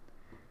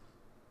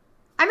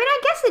 I mean,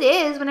 I guess it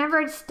is. Whenever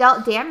it's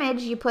dealt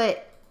damage, you put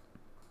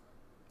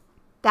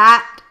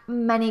that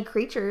many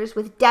creatures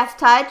with death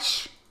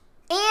touch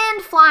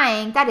and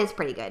flying. That is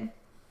pretty good.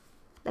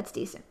 That's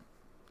decent.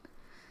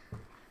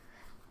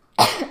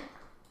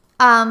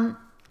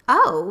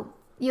 Oh,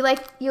 you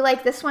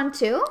like this one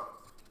too?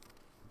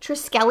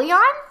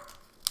 Triskelion?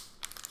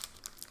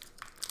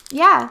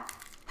 Yeah.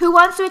 Who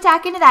wants to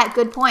attack into that?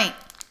 Good point.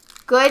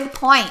 Good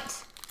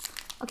point.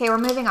 Okay, we're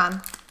moving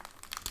on.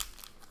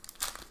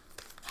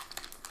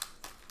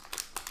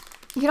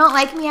 You don't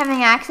like me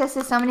having access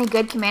to so many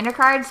good commander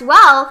cards?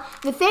 Well,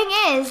 the thing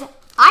is,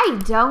 I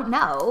don't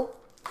know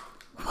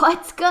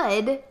what's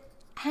good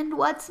and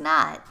what's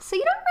not. So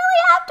you don't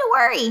really have to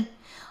worry.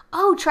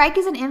 Oh, Trike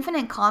is an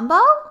infinite combo?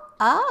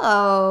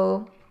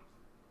 Oh.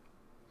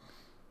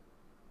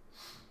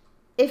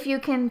 if you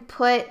can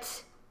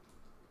put,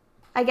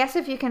 I guess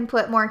if you can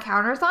put more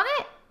counters on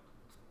it.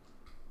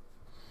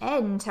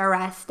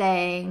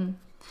 Interesting.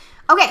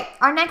 Okay,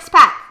 our next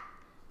pack.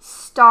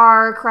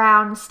 Star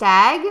Crown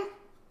Stag.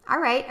 All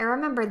right, I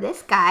remember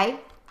this guy.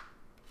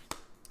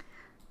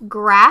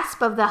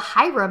 Grasp of the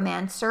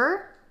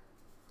Hieromancer.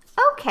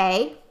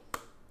 Okay.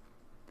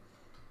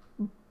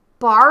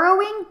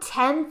 Borrowing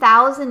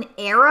 10,000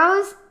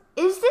 arrows?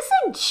 Is this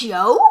a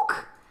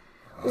joke?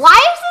 Why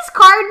is this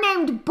card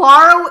named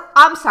Borrow?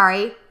 I'm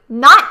sorry,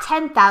 not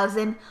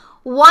 10,000,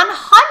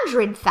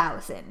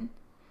 100,000.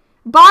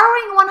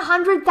 Borrowing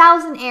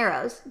 100,000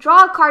 arrows.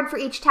 Draw a card for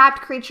each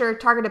tapped creature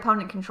target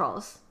opponent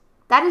controls.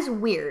 That is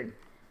weird.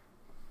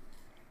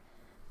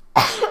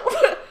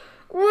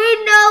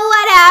 We know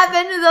what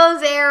happened to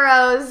those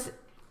arrows.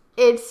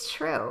 It's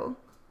true.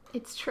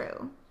 It's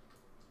true.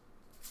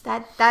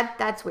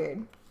 That's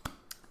weird.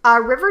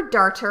 River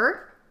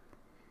Darter.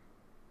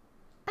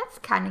 That's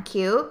kind of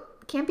cute.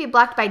 Can't be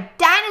blocked by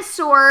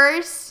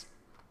dinosaurs.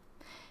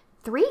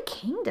 3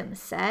 Kingdoms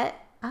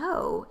set.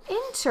 Oh,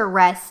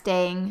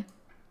 interesting.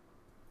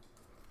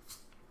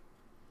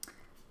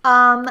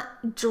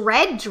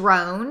 Dread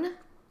Drone.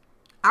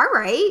 All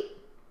right.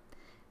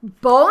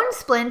 Bone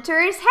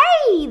Splinters.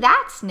 Hey,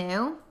 that's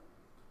new.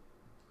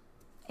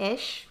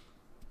 Ish.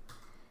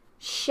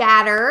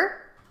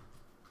 Shatter.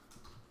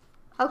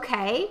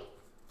 Okay.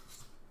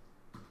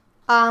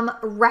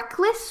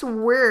 Reckless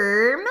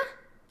Worm.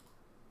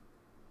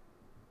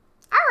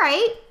 All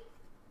right.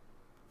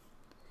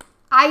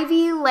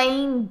 Ivy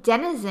Lane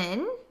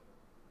Denizen.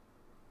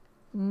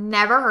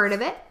 Never heard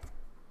of it.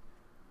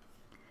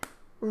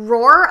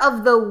 Roar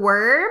of the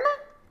Worm.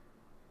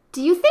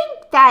 Do you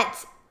think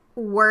that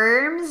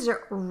worms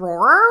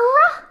roar?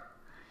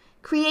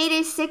 Create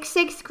a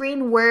 6/6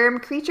 green worm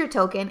creature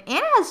token and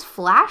it has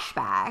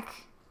flashback.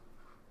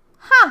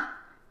 Huh.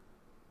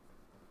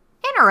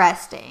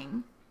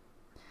 Interesting.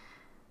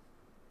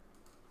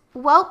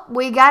 Well,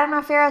 we got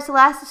enough arrows to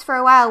last us for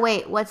a while.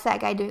 Wait, what's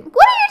that guy doing?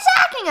 What are you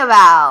talking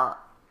about?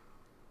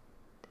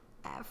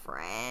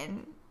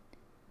 Efren.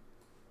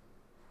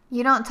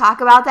 You don't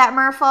talk about that,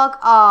 Merfolk?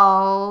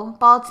 Oh,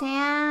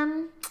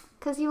 Baltan.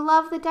 Because you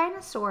love the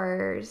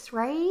dinosaurs,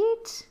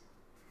 right?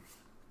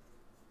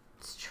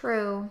 It's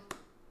true.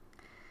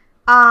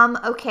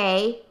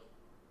 Okay.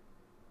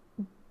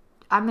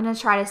 I'm going to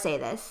try to say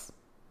this.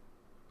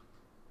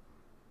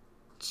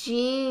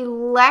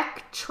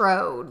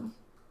 Gelectrode.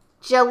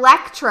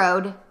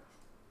 Gelectrode.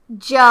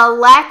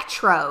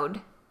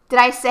 Gelectrode. Did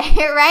I say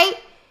it right?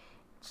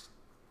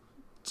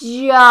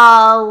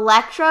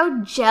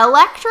 Gelectrode?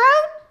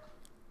 Gelectrode?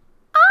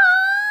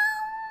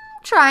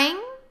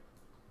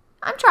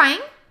 I'm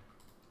trying.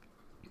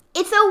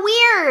 It's a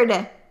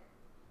weird.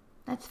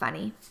 That's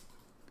funny.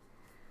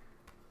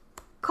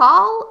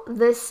 Call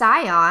the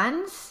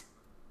Scions.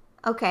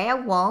 Okay, I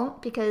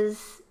won't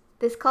because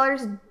this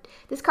card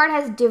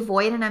has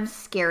Devoid and I'm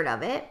scared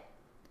of it.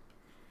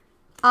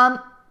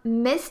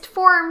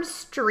 Mistform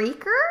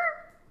Streaker?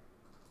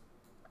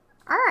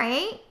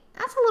 Alright.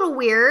 That's a little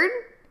weird.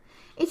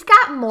 It's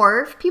got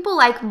Morph. People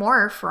like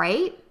Morph,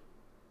 right?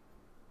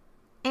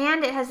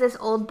 And it has this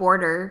old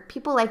border.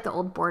 People like the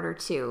old border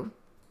too.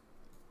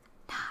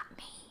 Not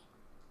me.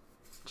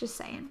 Just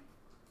saying.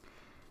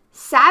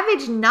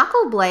 Savage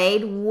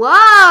Knuckleblade.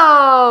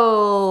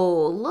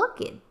 Whoa!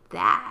 Look at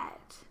that.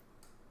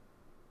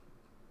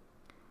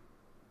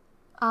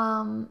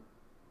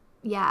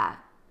 Yeah.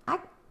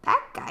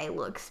 That guy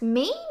looks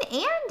mean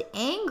and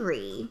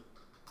angry.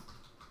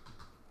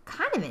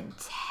 Kind of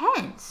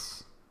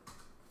intense.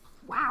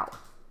 Wow.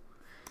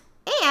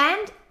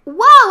 And,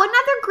 whoa,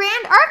 another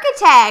Grand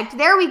Architect.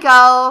 There we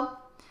go.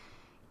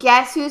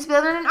 Guess who's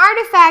building an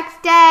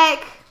artifacts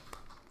deck?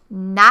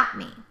 Not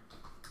me.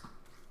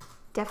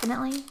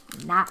 Definitely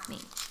not me.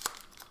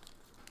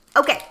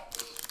 Okay.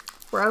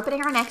 We're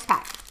opening our next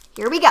pack.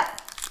 Here we go.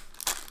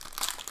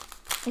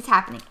 It's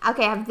happening.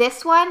 Okay, I have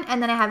this one,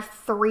 and then I have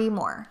 3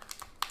 more.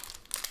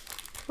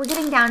 We're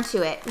getting down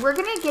to it. We're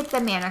going to get the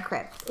Mana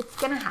Crypt. It's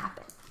going to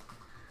happen.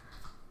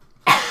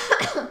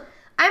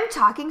 I'm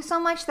talking so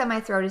much that my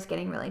throat is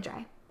getting really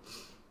dry.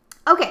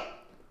 Okay,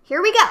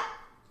 here we go.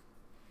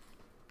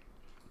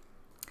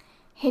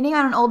 Hitting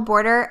on an old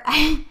border. You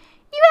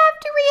have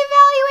to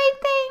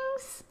reevaluate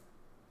things.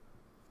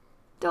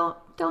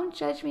 Don't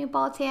judge me,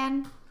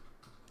 Baltan.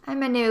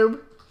 I'm a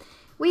noob.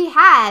 We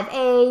have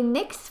a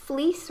Nyx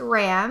Fleece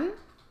Ram.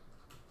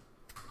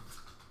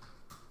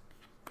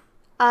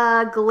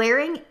 A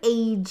Glaring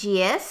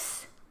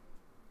Aegis.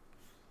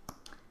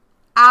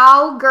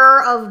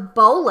 Augur of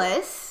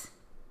Bolus.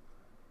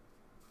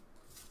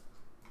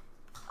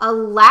 A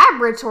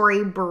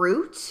Laboratory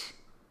Brute.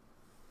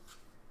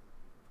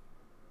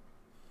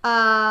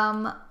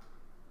 Okibi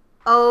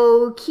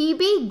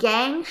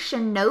Gang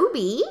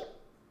Shinobi.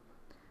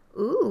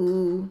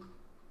 Ooh.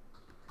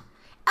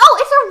 Oh,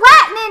 it's a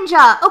Rat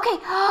Ninja. Okay.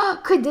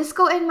 Could this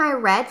go in my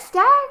red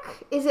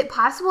stack? Is it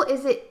possible?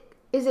 Is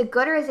it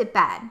good or is it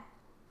bad?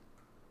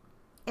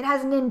 It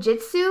has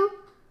ninjutsu.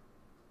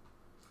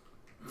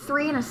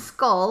 3 and a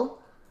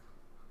skull.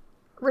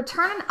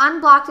 Return an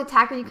unblocked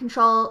attacker you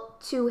control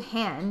to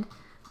hand.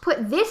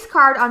 Put this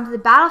card onto the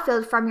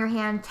battlefield from your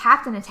hand,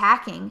 tapped and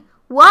attacking.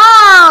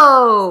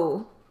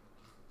 Whoa!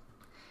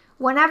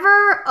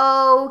 Whenever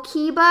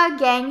Okiba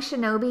Gang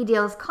Shinobi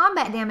deals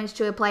combat damage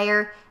to a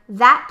player,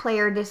 that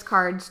player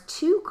discards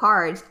 2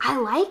 cards. I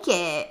like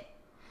it.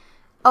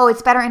 Oh,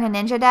 it's better in a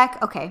ninja deck?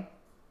 Okay.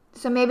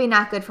 So maybe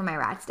not good for my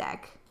rats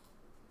deck.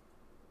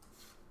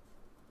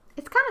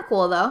 It's kind of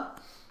cool, though.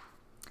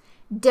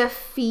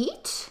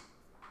 Defeat.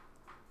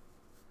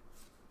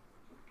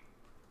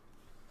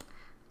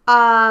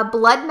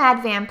 Blood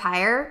Mad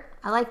Vampire.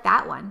 I like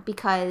that one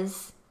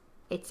because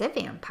it's a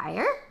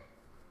vampire.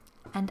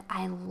 And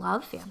I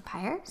love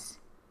vampires.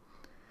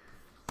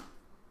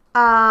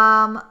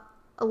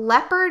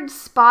 Leopard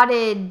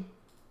Spotted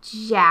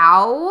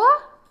Jow.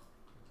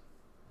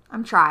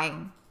 I'm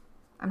trying.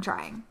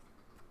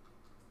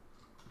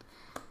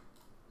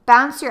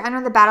 Bounce your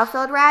enter the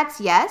battlefield rats.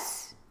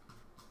 Yes.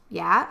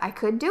 Yeah, I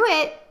could do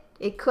it.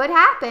 It could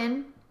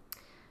happen.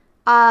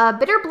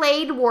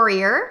 Bitterblade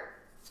Warrior.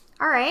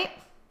 All right.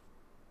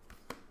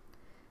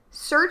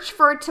 Search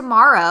for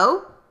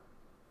Tomorrow.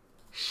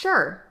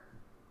 Sure.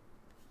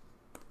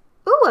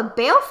 Ooh, a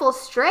Baleful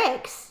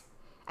Strix.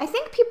 I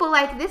think people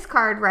like this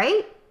card,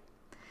 right?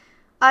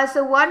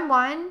 So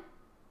 1/1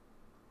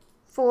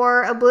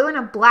 for a blue and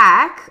a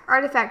black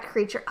artifact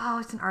creature. Oh,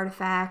 it's an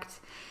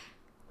artifact.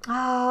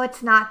 Oh,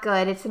 it's not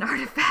good. It's an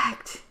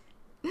artifact.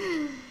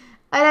 It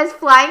has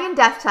Flying and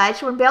Death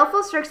Touch. When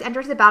Baleful Strix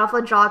enters the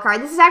battlefield, draw a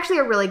card. This is actually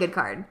a really good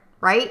card,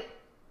 right?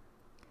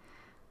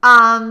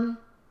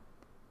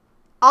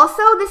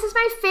 Also, this is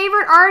my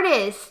favorite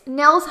artist.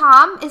 Nils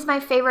Hom is my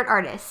favorite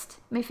artist.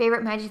 My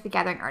favorite Magic the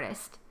Gathering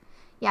artist.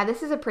 Yeah,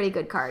 this is a pretty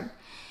good card.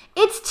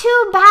 It's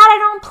too bad I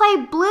don't play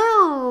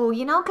blue,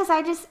 you know, because I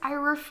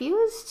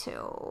refuse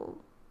to.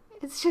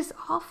 It's just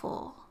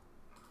awful.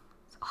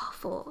 It's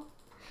awful.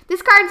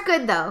 This card's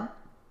good, though.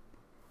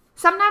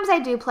 Sometimes I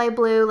do play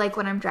blue, like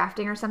when I'm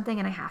drafting or something,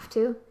 and I have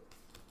to.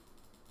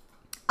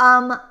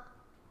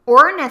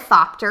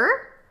 Ornithopter.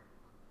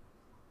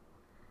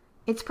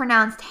 It's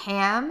pronounced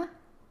ham.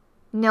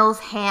 Nils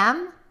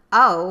Ham.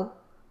 Oh.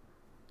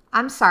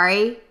 I'm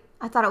sorry.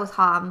 I thought it was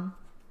Hom.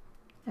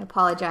 I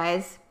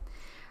apologize.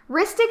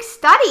 Rhystic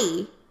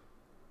Study.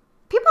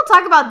 People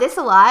talk about this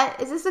a lot.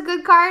 Is this a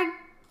good card?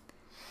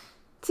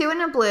 2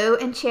 and a blue.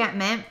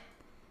 Enchantment.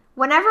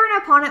 Whenever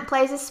an opponent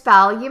plays a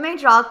spell, you may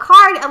draw a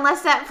card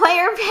unless that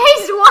player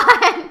pays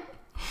 1.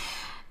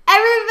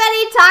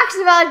 Everybody talks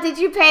about did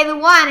you pay the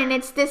 1, and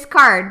it's this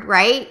card,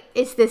 right?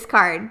 It's this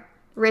card.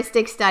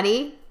 Rhystic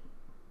Study.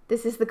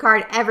 This is the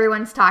card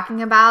everyone's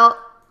talking about.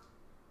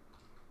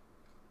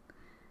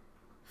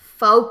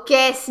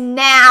 Focus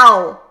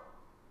now.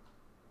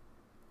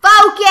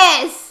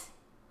 Focus.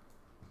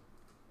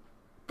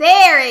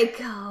 There it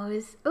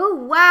goes. Oh,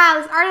 wow.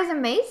 This art is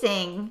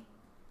amazing.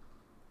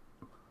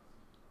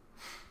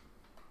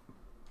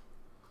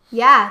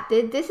 Yeah,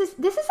 this is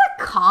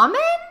a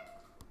common?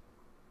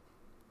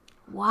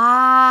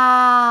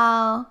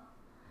 Wow.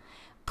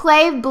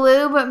 Play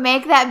blue, but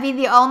make that be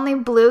the only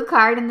blue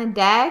card in the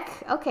deck.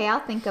 Okay, I'll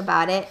think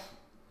about it.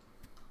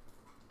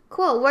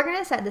 Cool, we're going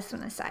to set this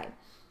one aside.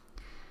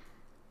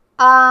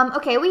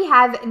 Okay, we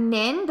have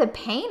Nin, the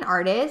pain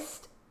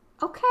artist.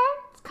 Okay,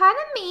 it's kind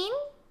of mean.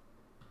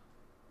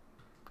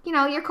 You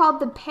know, you're called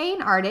the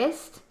pain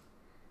artist.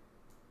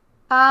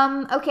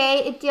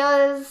 Okay, it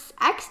deals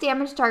X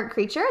damage to target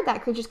creature.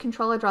 That creature's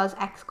controller draws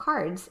X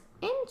cards.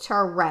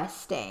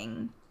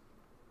 Interesting.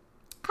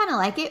 Kind of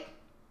like it.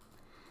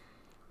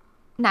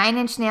 9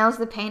 Inch Nails,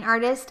 the paint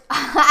artist.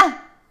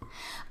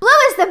 Blue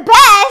is the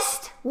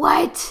best!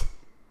 What?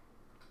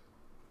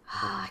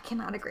 Oh, I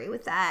cannot agree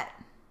with that.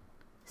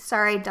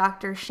 Sorry,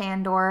 Dr.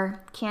 Shandor.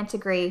 Can't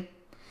agree.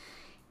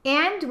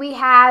 And we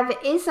have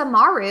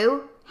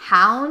Isamaru,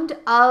 Hound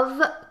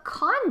of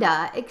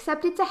Konda,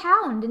 except it's a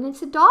hound and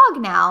it's a dog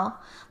now.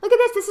 Look at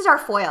this. This is our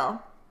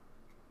foil.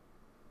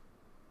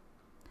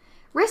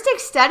 Rhystic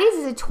Studies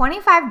is a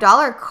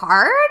 $25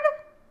 card?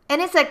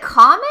 And it's a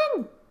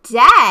common?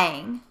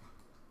 Dang.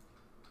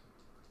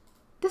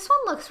 This one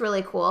looks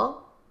really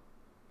cool.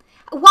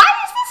 Why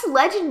is this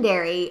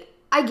legendary?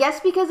 I guess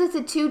because it's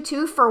a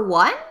 2/2 for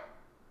 1?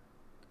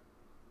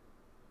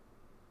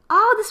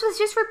 Oh, this was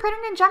just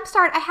reprinted in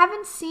Jumpstart. I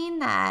haven't seen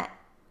that.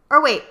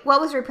 Or wait, what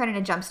was reprinted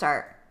in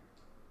Jumpstart?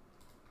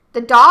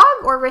 The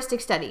dog or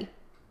Rhystic Study?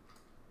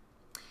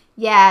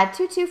 Yeah,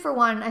 2/2 for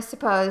 1, I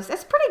suppose.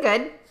 That's pretty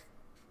good.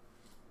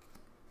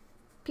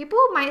 People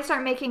might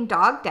start making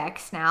dog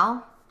decks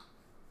now.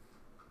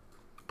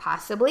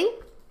 Possibly.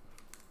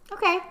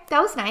 Okay, that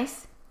was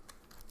nice.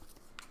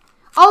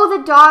 Oh,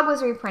 the dog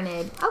was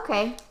reprinted.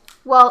 Okay.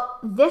 Well,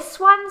 this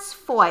one's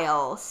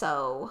foil,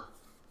 so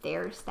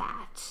there's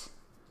that.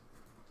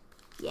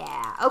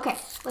 Yeah, okay.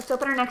 Let's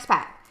open our next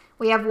pack.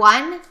 We have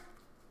 1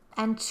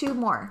 and 2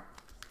 more.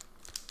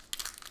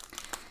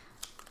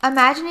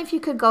 Imagine if you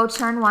could go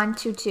turn 1,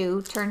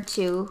 2/2, turn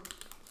 2,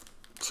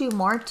 2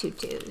 more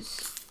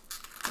 2/2s.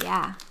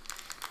 Yeah.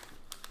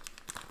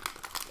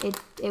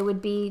 It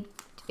would be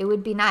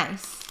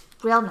nice.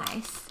 Real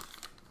nice.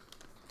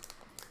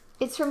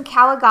 It's from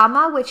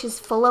Kawagama, which is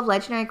full of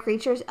legendary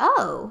creatures.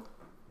 Oh,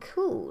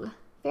 cool.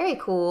 Very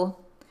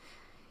cool.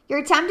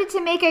 You're tempted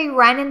to make a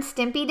Ren and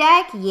Stimpy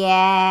deck?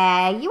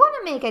 Yeah, you want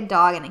to make a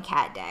dog and a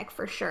cat deck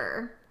for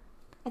sure.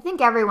 I think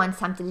everyone's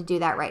tempted to do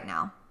that right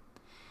now.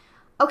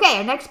 Okay,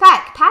 our next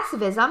pack,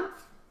 Passivism.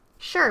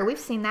 Sure, we've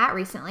seen that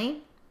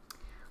recently.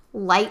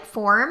 Light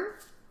Form.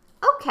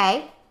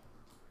 Okay.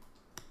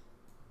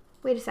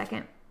 Wait a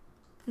second.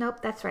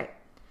 Nope, that's right.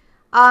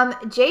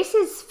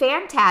 Jace's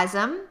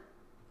Phantasm.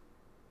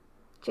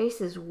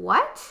 Jace's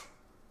what?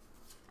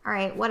 All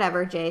right,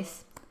 whatever,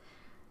 Jace.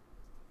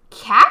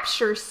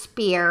 Capture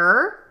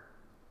Spear.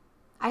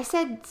 I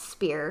said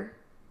spear,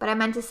 but I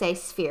meant to say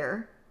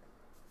sphere.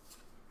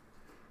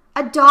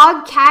 A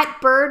dog, cat,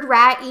 bird,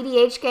 rat,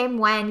 EDH game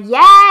when?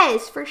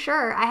 Yes, for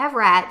sure. I have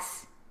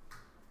rats.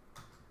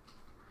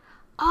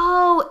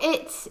 Oh,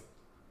 it's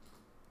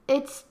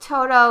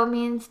Toto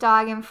means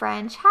dog in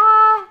French.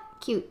 Ha,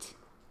 cute.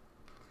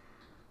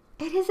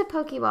 It is a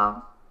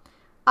Pokeball.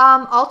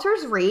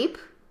 Altar's Reap.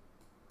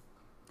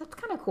 That's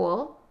kind of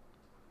cool.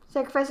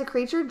 Sacrifice a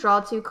creature,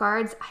 draw 2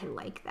 cards. I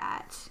like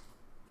that.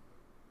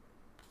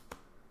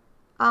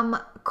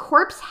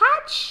 Corpse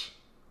Hatch.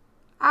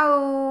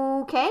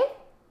 Okay.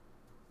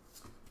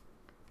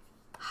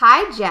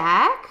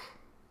 Hijack.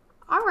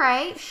 All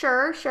right.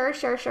 Sure.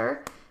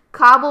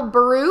 Cobble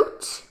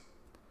Brute.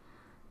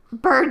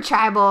 Bird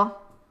Tribal.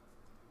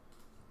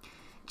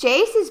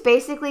 Jace is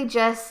basically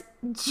just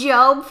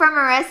Job from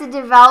Arrested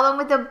Development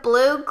with a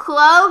blue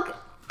cloak.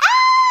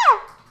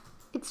 Ah!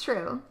 It's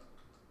true.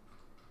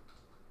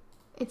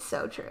 It's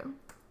so true.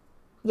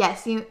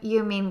 Yes,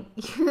 you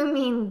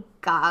mean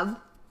Gob.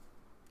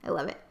 I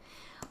love it.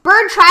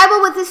 Bird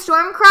Tribal with the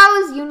Storm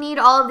Crows. You need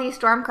all of these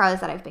Storm Crows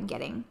that I've been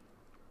getting.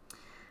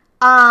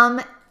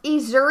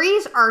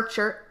 Izuri's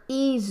Archer.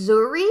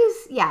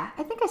 Izuri's? Yeah,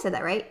 I think I said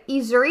that right.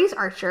 Izuri's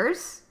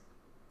Archers.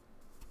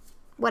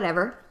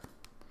 Whatever.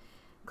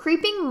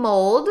 Creeping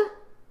Mold.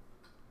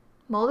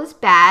 Mold is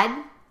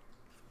bad.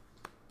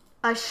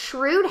 A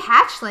Shrewd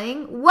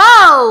Hatchling.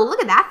 Whoa,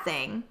 look at that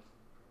thing.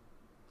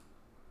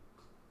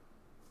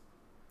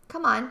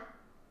 Come on.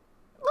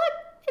 Look,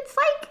 it's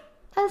like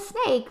a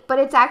snake, but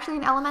it's actually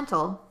an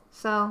elemental.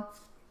 So,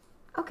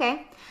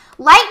 okay.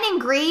 Lightning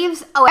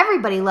Greaves. Oh,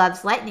 everybody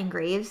loves Lightning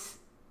Greaves.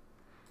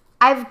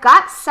 I've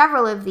got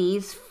several of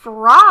these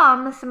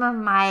from some of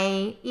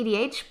my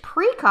EDH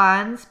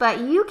precons,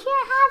 but you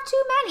can't have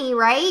too many,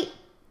 right?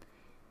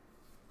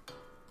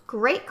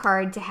 Great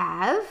card to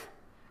have.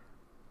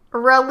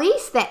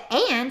 Release the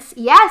Ants.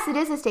 Yes, it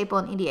is a staple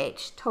in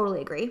EDH.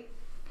 Totally agree.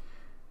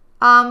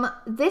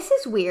 This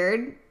is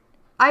weird.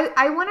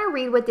 I want to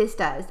read what this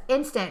does.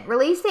 Instant.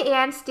 Release the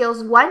Ants,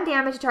 deals 1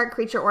 damage to target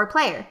creature or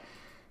player.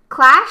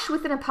 Clash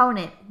with an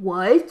opponent.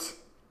 What?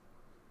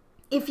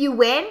 If you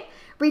win,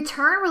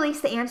 return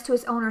Release the Ants to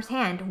its owner's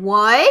hand.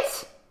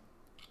 What?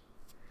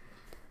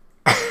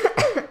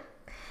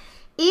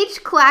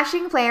 Each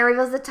clashing player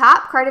reveals the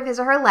top card of his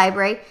or her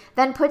library,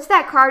 then puts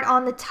that card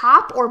on the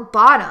top or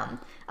bottom.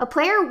 A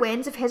player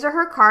wins if his or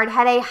her card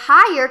had a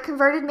higher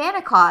converted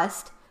mana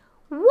cost.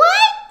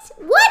 What?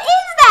 What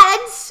is that?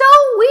 It's so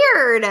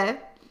weird.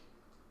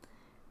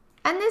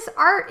 And this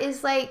art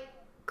is like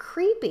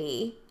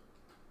creepy.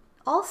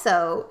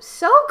 Also,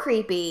 so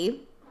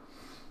creepy.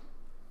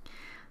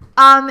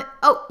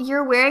 Oh,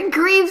 you're wearing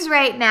Greaves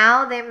right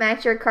now. They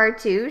match your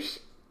cartouche.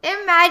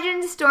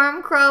 Imagine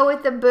Stormcrow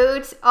with the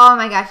boots. Oh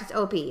my gosh, it's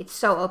OP. It's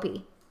so OP.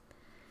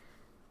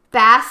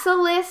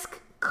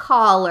 Basilisk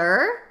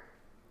Collar.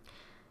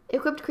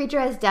 Equipped creature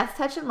has Death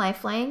Touch and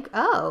Lifelink.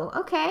 Oh,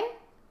 okay.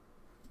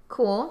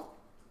 Cool.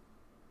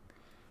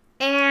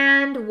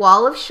 And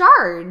Wall of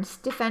Shards.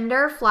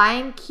 Defender,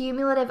 flying,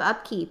 cumulative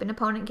upkeep. An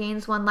opponent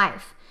gains 1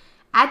 life.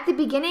 At the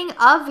beginning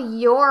of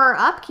your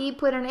upkeep,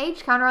 put an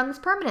H counter on this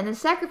permanent and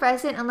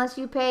sacrifice it unless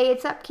you pay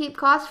its upkeep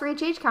cost for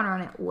each H counter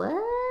on it.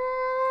 What?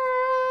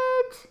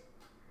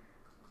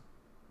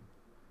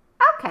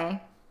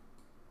 Okay.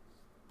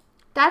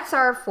 That's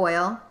our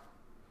foil.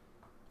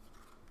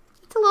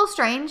 It's a little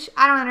strange.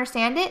 I don't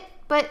understand it,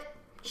 but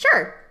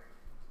sure.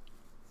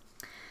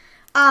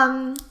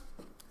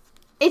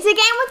 It's a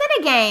game within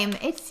a game.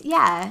 It's,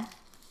 yeah.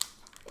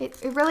 It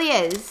really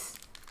is.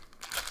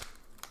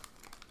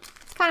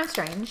 It's kind of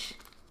strange,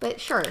 but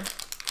sure.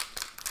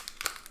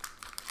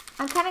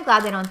 I'm kind of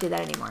glad they don't do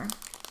that anymore.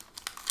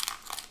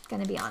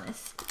 Gonna be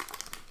honest.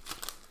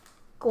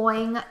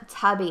 Going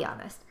to be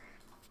honest.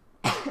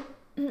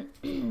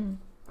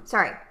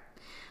 Sorry.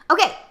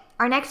 Okay,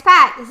 our next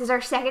pack. This is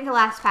our second to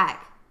last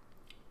pack.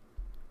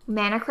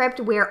 Mana Crypt,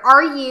 where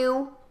are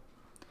you?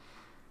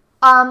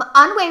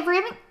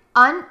 Unwavering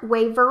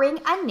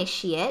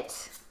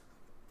Initiate.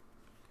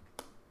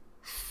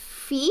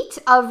 Feat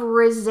of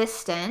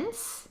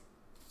Resistance.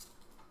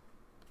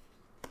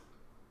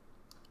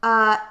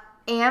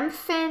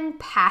 Amphin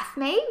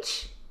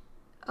Pathmage.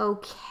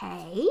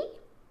 Okay.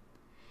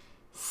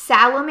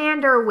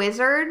 Salamander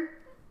Wizard.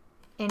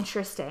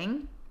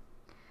 Interesting.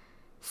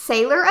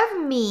 Sailor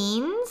of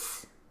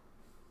Means.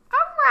 All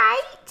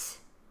right.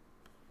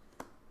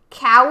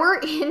 Cower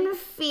in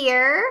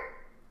fear.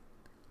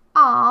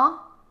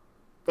 Aw,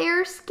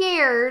 they're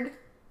scared.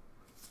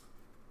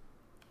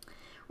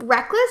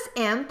 Reckless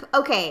imp.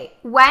 Okay,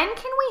 when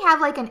can we have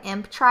like an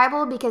imp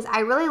tribal? Because I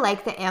really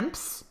like the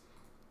imps.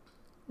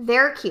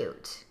 They're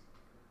cute.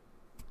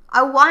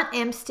 I want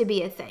imps to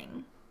be a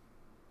thing.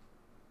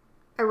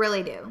 I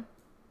really do.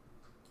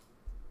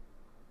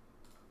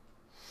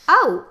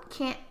 Oh,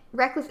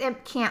 reckless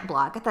imp can't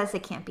block. I thought it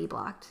said can't be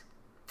blocked.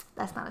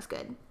 That's not as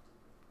good.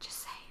 Just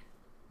saying.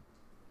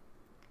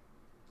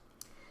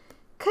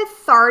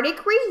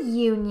 Cathartic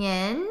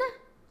reunion.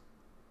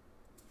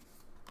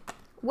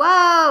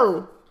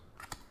 Whoa.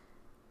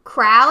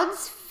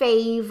 Crowd's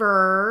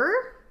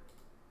favor.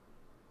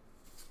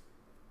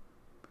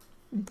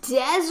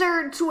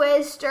 Desert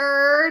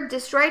Twister.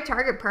 Destroy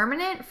target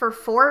permanent for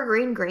 4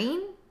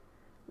 green.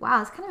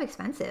 Wow, it's kind of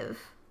expensive.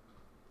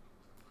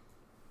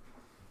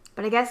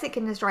 But I guess it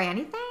can destroy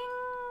anything?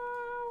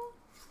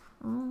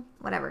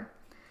 Whatever.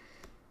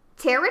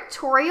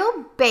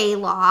 Territorial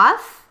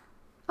Baloth.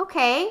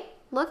 Okay,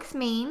 looks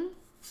mean.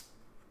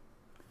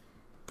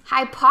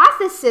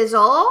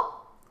 Hypothesizzle.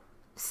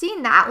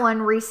 Seen that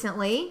one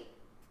recently.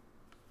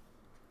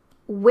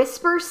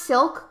 Whisper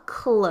Silk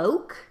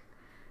Cloak.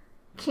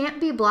 Can't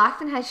be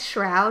blocked and has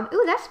Shroud.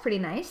 Ooh, that's pretty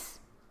nice.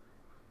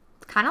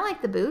 Kind of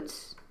like the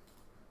boots.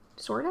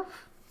 Sort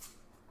of.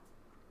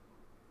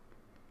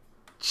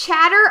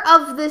 Chatter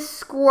of the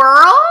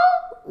Squirrel?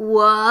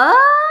 What?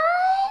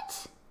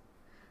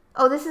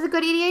 Oh, this is a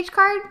good EDH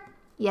card?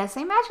 Yes,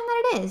 I imagine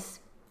that it is.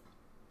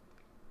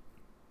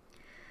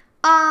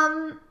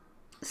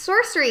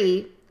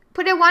 Sorcery.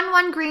 Put a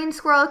 1/1 green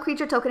squirrel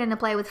creature token into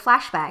play with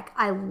flashback.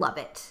 I love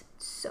it.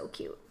 So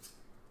cute.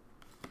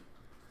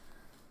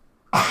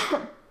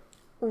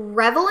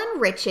 Revel in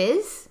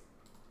Riches.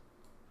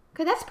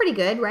 Okay, that's pretty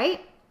good,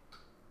 right?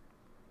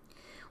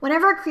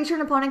 Whenever a creature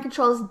an opponent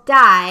controls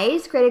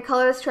dies, create a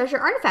colorless treasure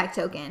artifact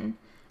token.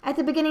 At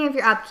the beginning of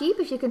your upkeep,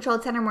 if you control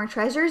 10 or more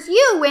treasures,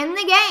 you win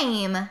the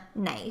game.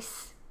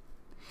 Nice.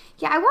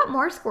 Yeah, I want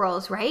more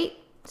squirrels, right?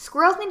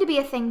 Squirrels need to be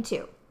a thing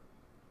too.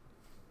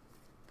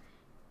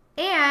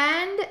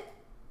 And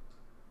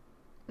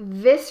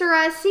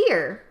Viscera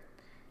Seer.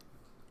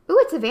 Ooh,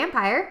 it's a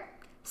vampire.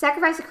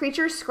 Sacrifice a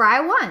creature,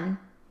 scry 1.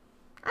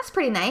 That's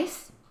pretty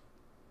nice.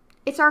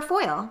 It's our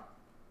foil.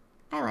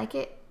 I like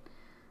it.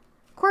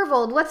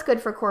 Corvold, what's good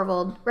for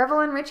Corvold? Revel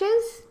in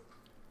Riches?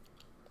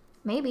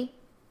 Maybe.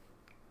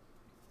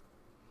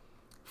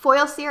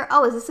 Foil Seer.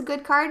 Oh, is this a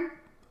good card?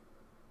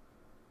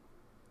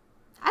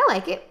 I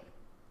like it.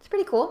 It's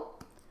pretty cool.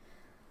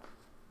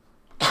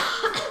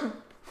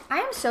 I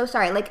am so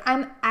sorry. Like,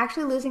 I'm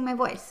actually losing my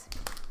voice.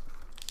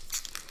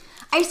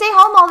 I stay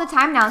home all the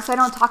time now, so I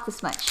don't talk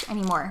this much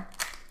anymore.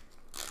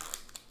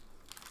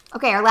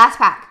 Okay, our last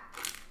pack.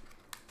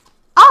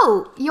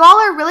 Oh, you all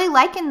are really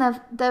liking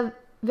the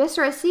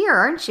Viscera Seer,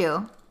 aren't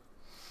you?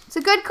 It's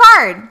a good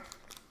card.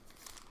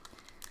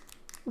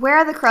 Where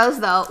are the crows,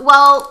 though?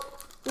 Well,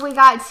 we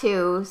got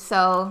 2,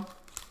 so...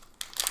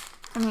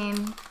 I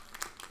mean...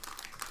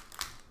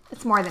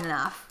 It's more than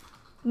enough.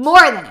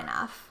 More than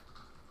enough.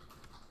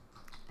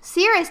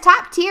 Seer is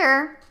top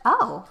tier.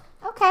 Oh,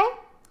 okay.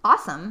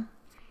 Awesome.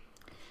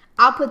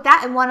 I'll put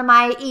that in one of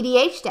my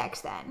EDH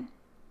decks then.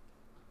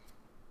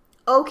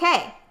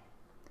 Okay.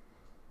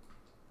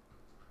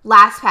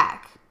 Last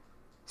pack.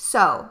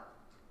 So,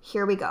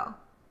 here we go.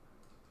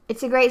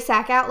 It's a great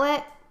sack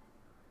outlet.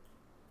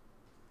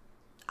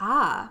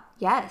 Ah,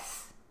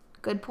 yes.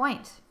 Good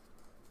point.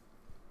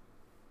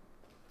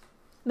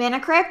 Mana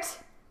Crypt.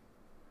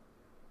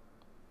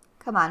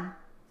 Come on.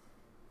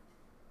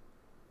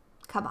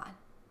 Come on.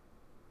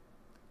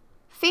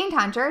 Fiend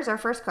Hunter is our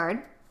first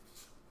card.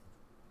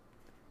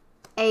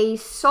 A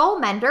Soul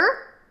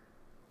Mender.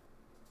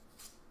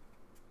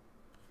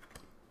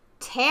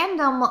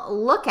 Tandem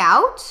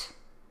Lookout.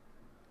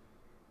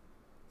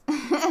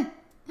 Okay,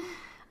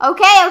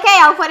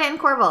 I'll put it in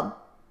Corvold.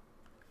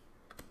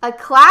 A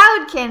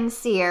Cloudkin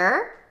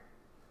Seer.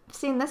 I've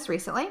seen this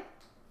recently.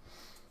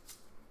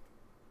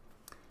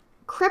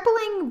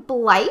 Crippling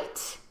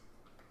Blight.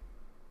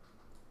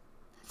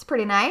 That's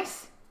pretty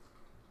nice.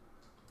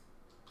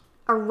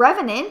 A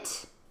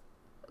Revenant.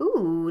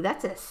 Ooh,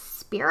 that's a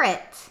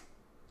spirit.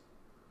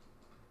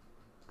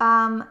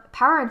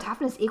 Power and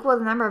toughness equal to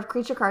the number of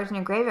creature cards in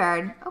your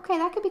graveyard. Okay,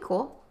 that could be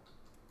cool.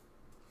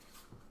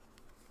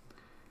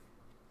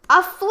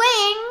 A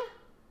Fling.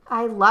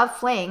 I love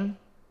Fling.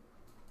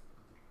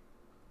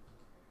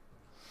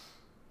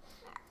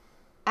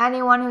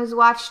 Anyone who's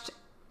watched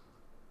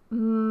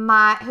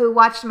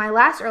my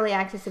last early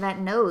access event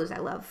knows I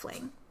love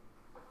Fling.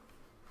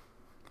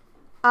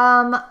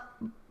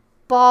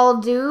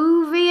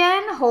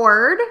 Balduvian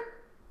Horde.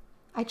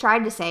 I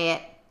tried to say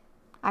it.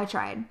 I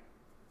tried.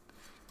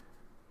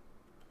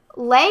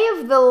 Lay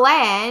of the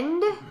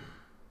Land.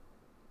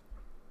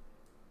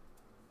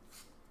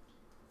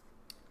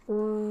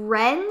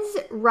 Ren's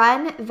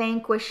Run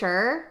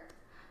Vanquisher.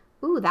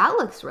 Ooh, that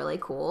looks really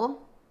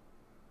cool.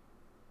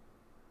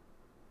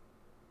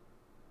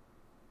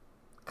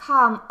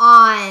 Come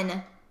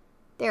on.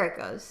 There it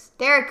goes.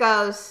 There it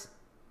goes.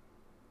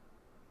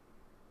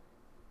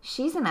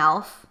 She's an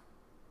elf.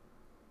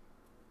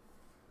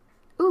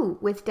 Ooh,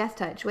 with Death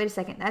Touch. Wait a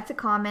second. That's a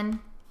common.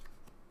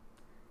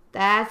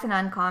 That's an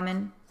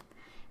uncommon.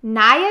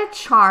 Naya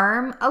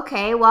Charm.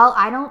 Okay, well,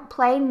 I don't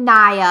play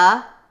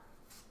Naya.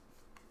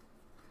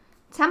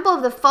 Temple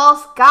of the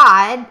False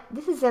God.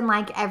 This is in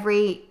like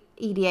every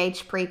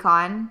EDH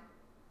precon.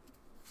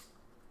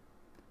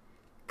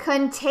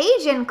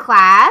 Contagion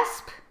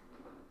Clasp.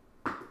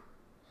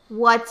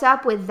 What's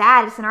up with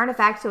that? It's an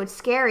artifact, so it's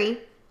scary.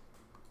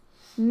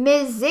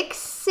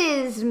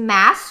 Mizix's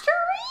Mastery?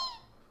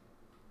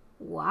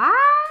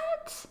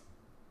 What?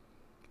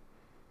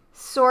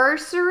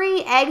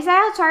 Sorcery.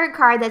 Exile target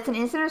card that's an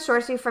instant or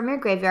sorcery from your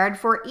graveyard.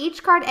 For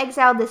each card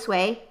exiled this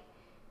way,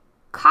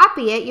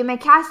 copy it. You may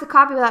cast the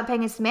copy without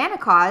paying its mana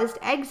cost.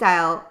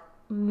 Exile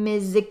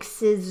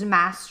Mizix's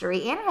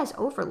Mastery. And it has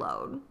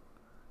Overload.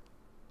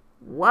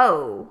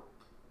 Whoa.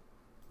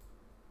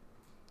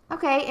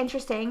 Okay,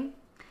 interesting.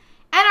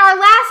 And our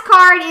last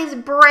card is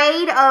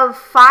Braid of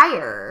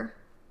Fire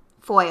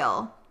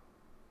foil.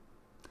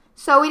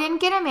 So we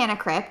didn't get a Mana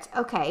Crypt.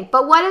 Okay,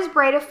 but what does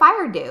Braid of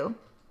Fire do?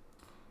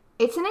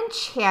 It's an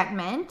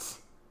enchantment.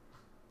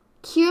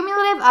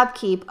 Cumulative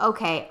upkeep.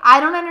 Okay, I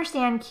don't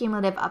understand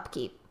cumulative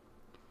upkeep.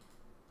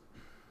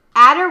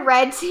 Add a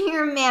red to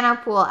your mana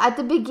pool. At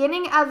the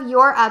beginning of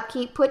your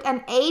upkeep, put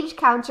an age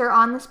counter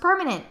on this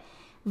permanent.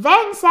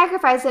 Then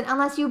sacrifice it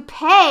unless you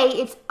pay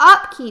its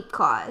upkeep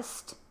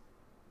cost.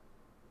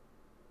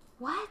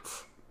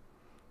 What?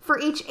 For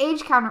each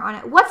age counter on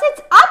it. What's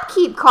its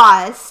upkeep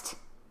cost?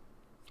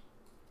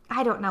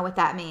 I don't know what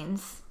that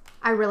means.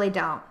 I really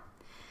don't.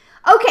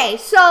 Okay,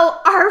 so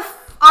our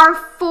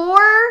 4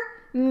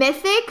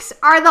 mythics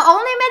are the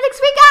only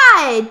mythics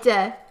we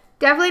got.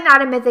 Definitely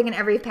not a mythic in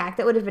every pack.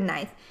 That would have been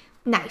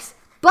nice.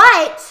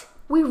 But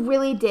we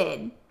really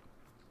did.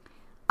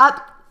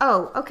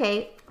 Oh,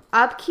 okay.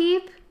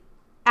 Upkeep.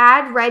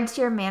 Add red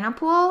to your mana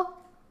pool.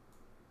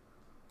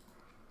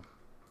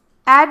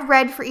 Add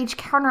red for each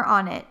counter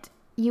on it.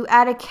 You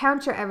add a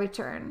counter every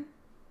turn.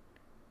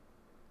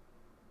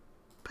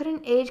 Put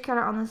an age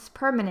counter on this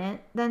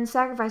permanent, then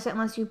sacrifice it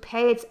unless you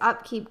pay its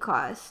upkeep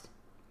cost.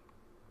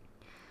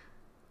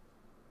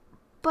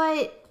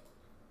 But,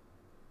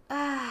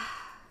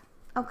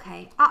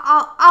 okay,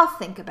 I'll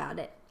think about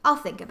it. I'll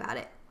think about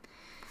it.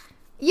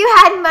 You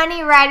had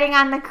money riding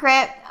on the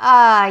crypt.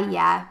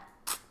 Yeah,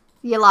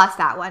 you lost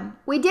that one.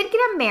 We did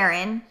get a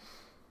Marin.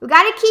 We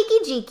got a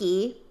Kiki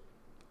Jiki,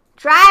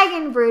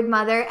 Dragon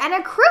Broodmother, and a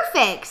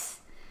Crewfix.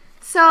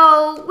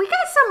 So we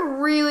got some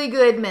really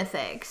good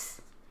mythics.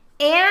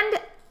 And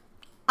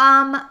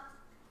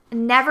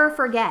never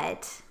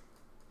forget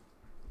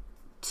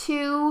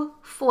 2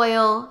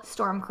 foil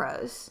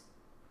Stormcrows.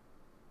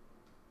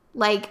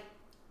 Like,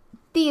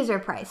 these are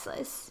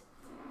priceless.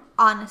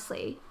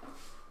 Honestly.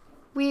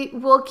 We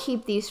will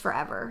keep these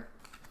forever.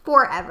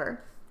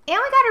 Forever. And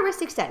we got a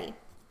Rhystic Study.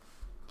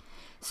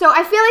 So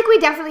I feel like we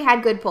definitely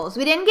had good pulls.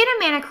 We didn't get a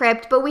Mana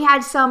Crypt, but we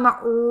had some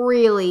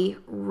really,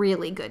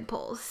 really good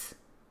pulls.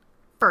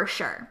 For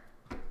sure.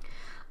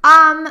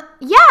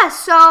 Yeah,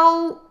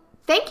 so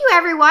thank you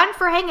everyone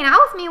for hanging out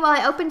with me while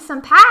I opened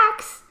some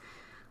packs.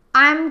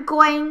 I'm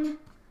going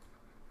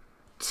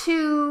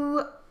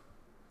to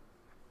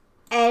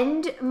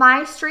end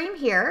my stream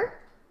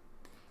here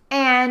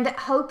and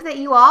hope that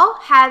you all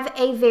have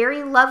a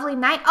very lovely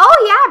night. Oh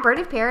yeah, Bird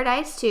of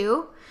Paradise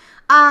too.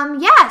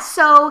 Yeah,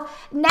 so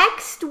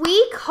next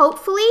week,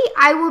 hopefully,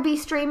 I will be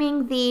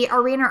streaming the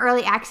Arena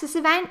Early Access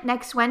event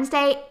next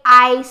Wednesday.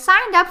 I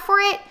signed up for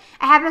it.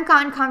 I haven't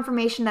gotten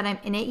confirmation that I'm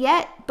in it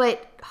yet,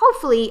 but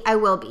hopefully I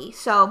will be.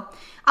 So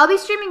I'll be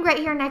streaming right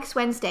here next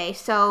Wednesday.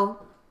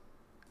 So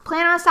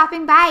plan on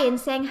stopping by and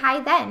saying hi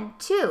then,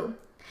 too.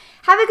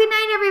 Have a good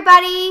night,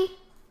 everybody.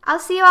 I'll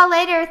see you all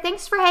later.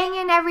 Thanks for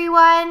hanging,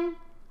 everyone.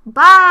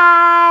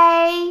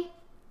 Bye.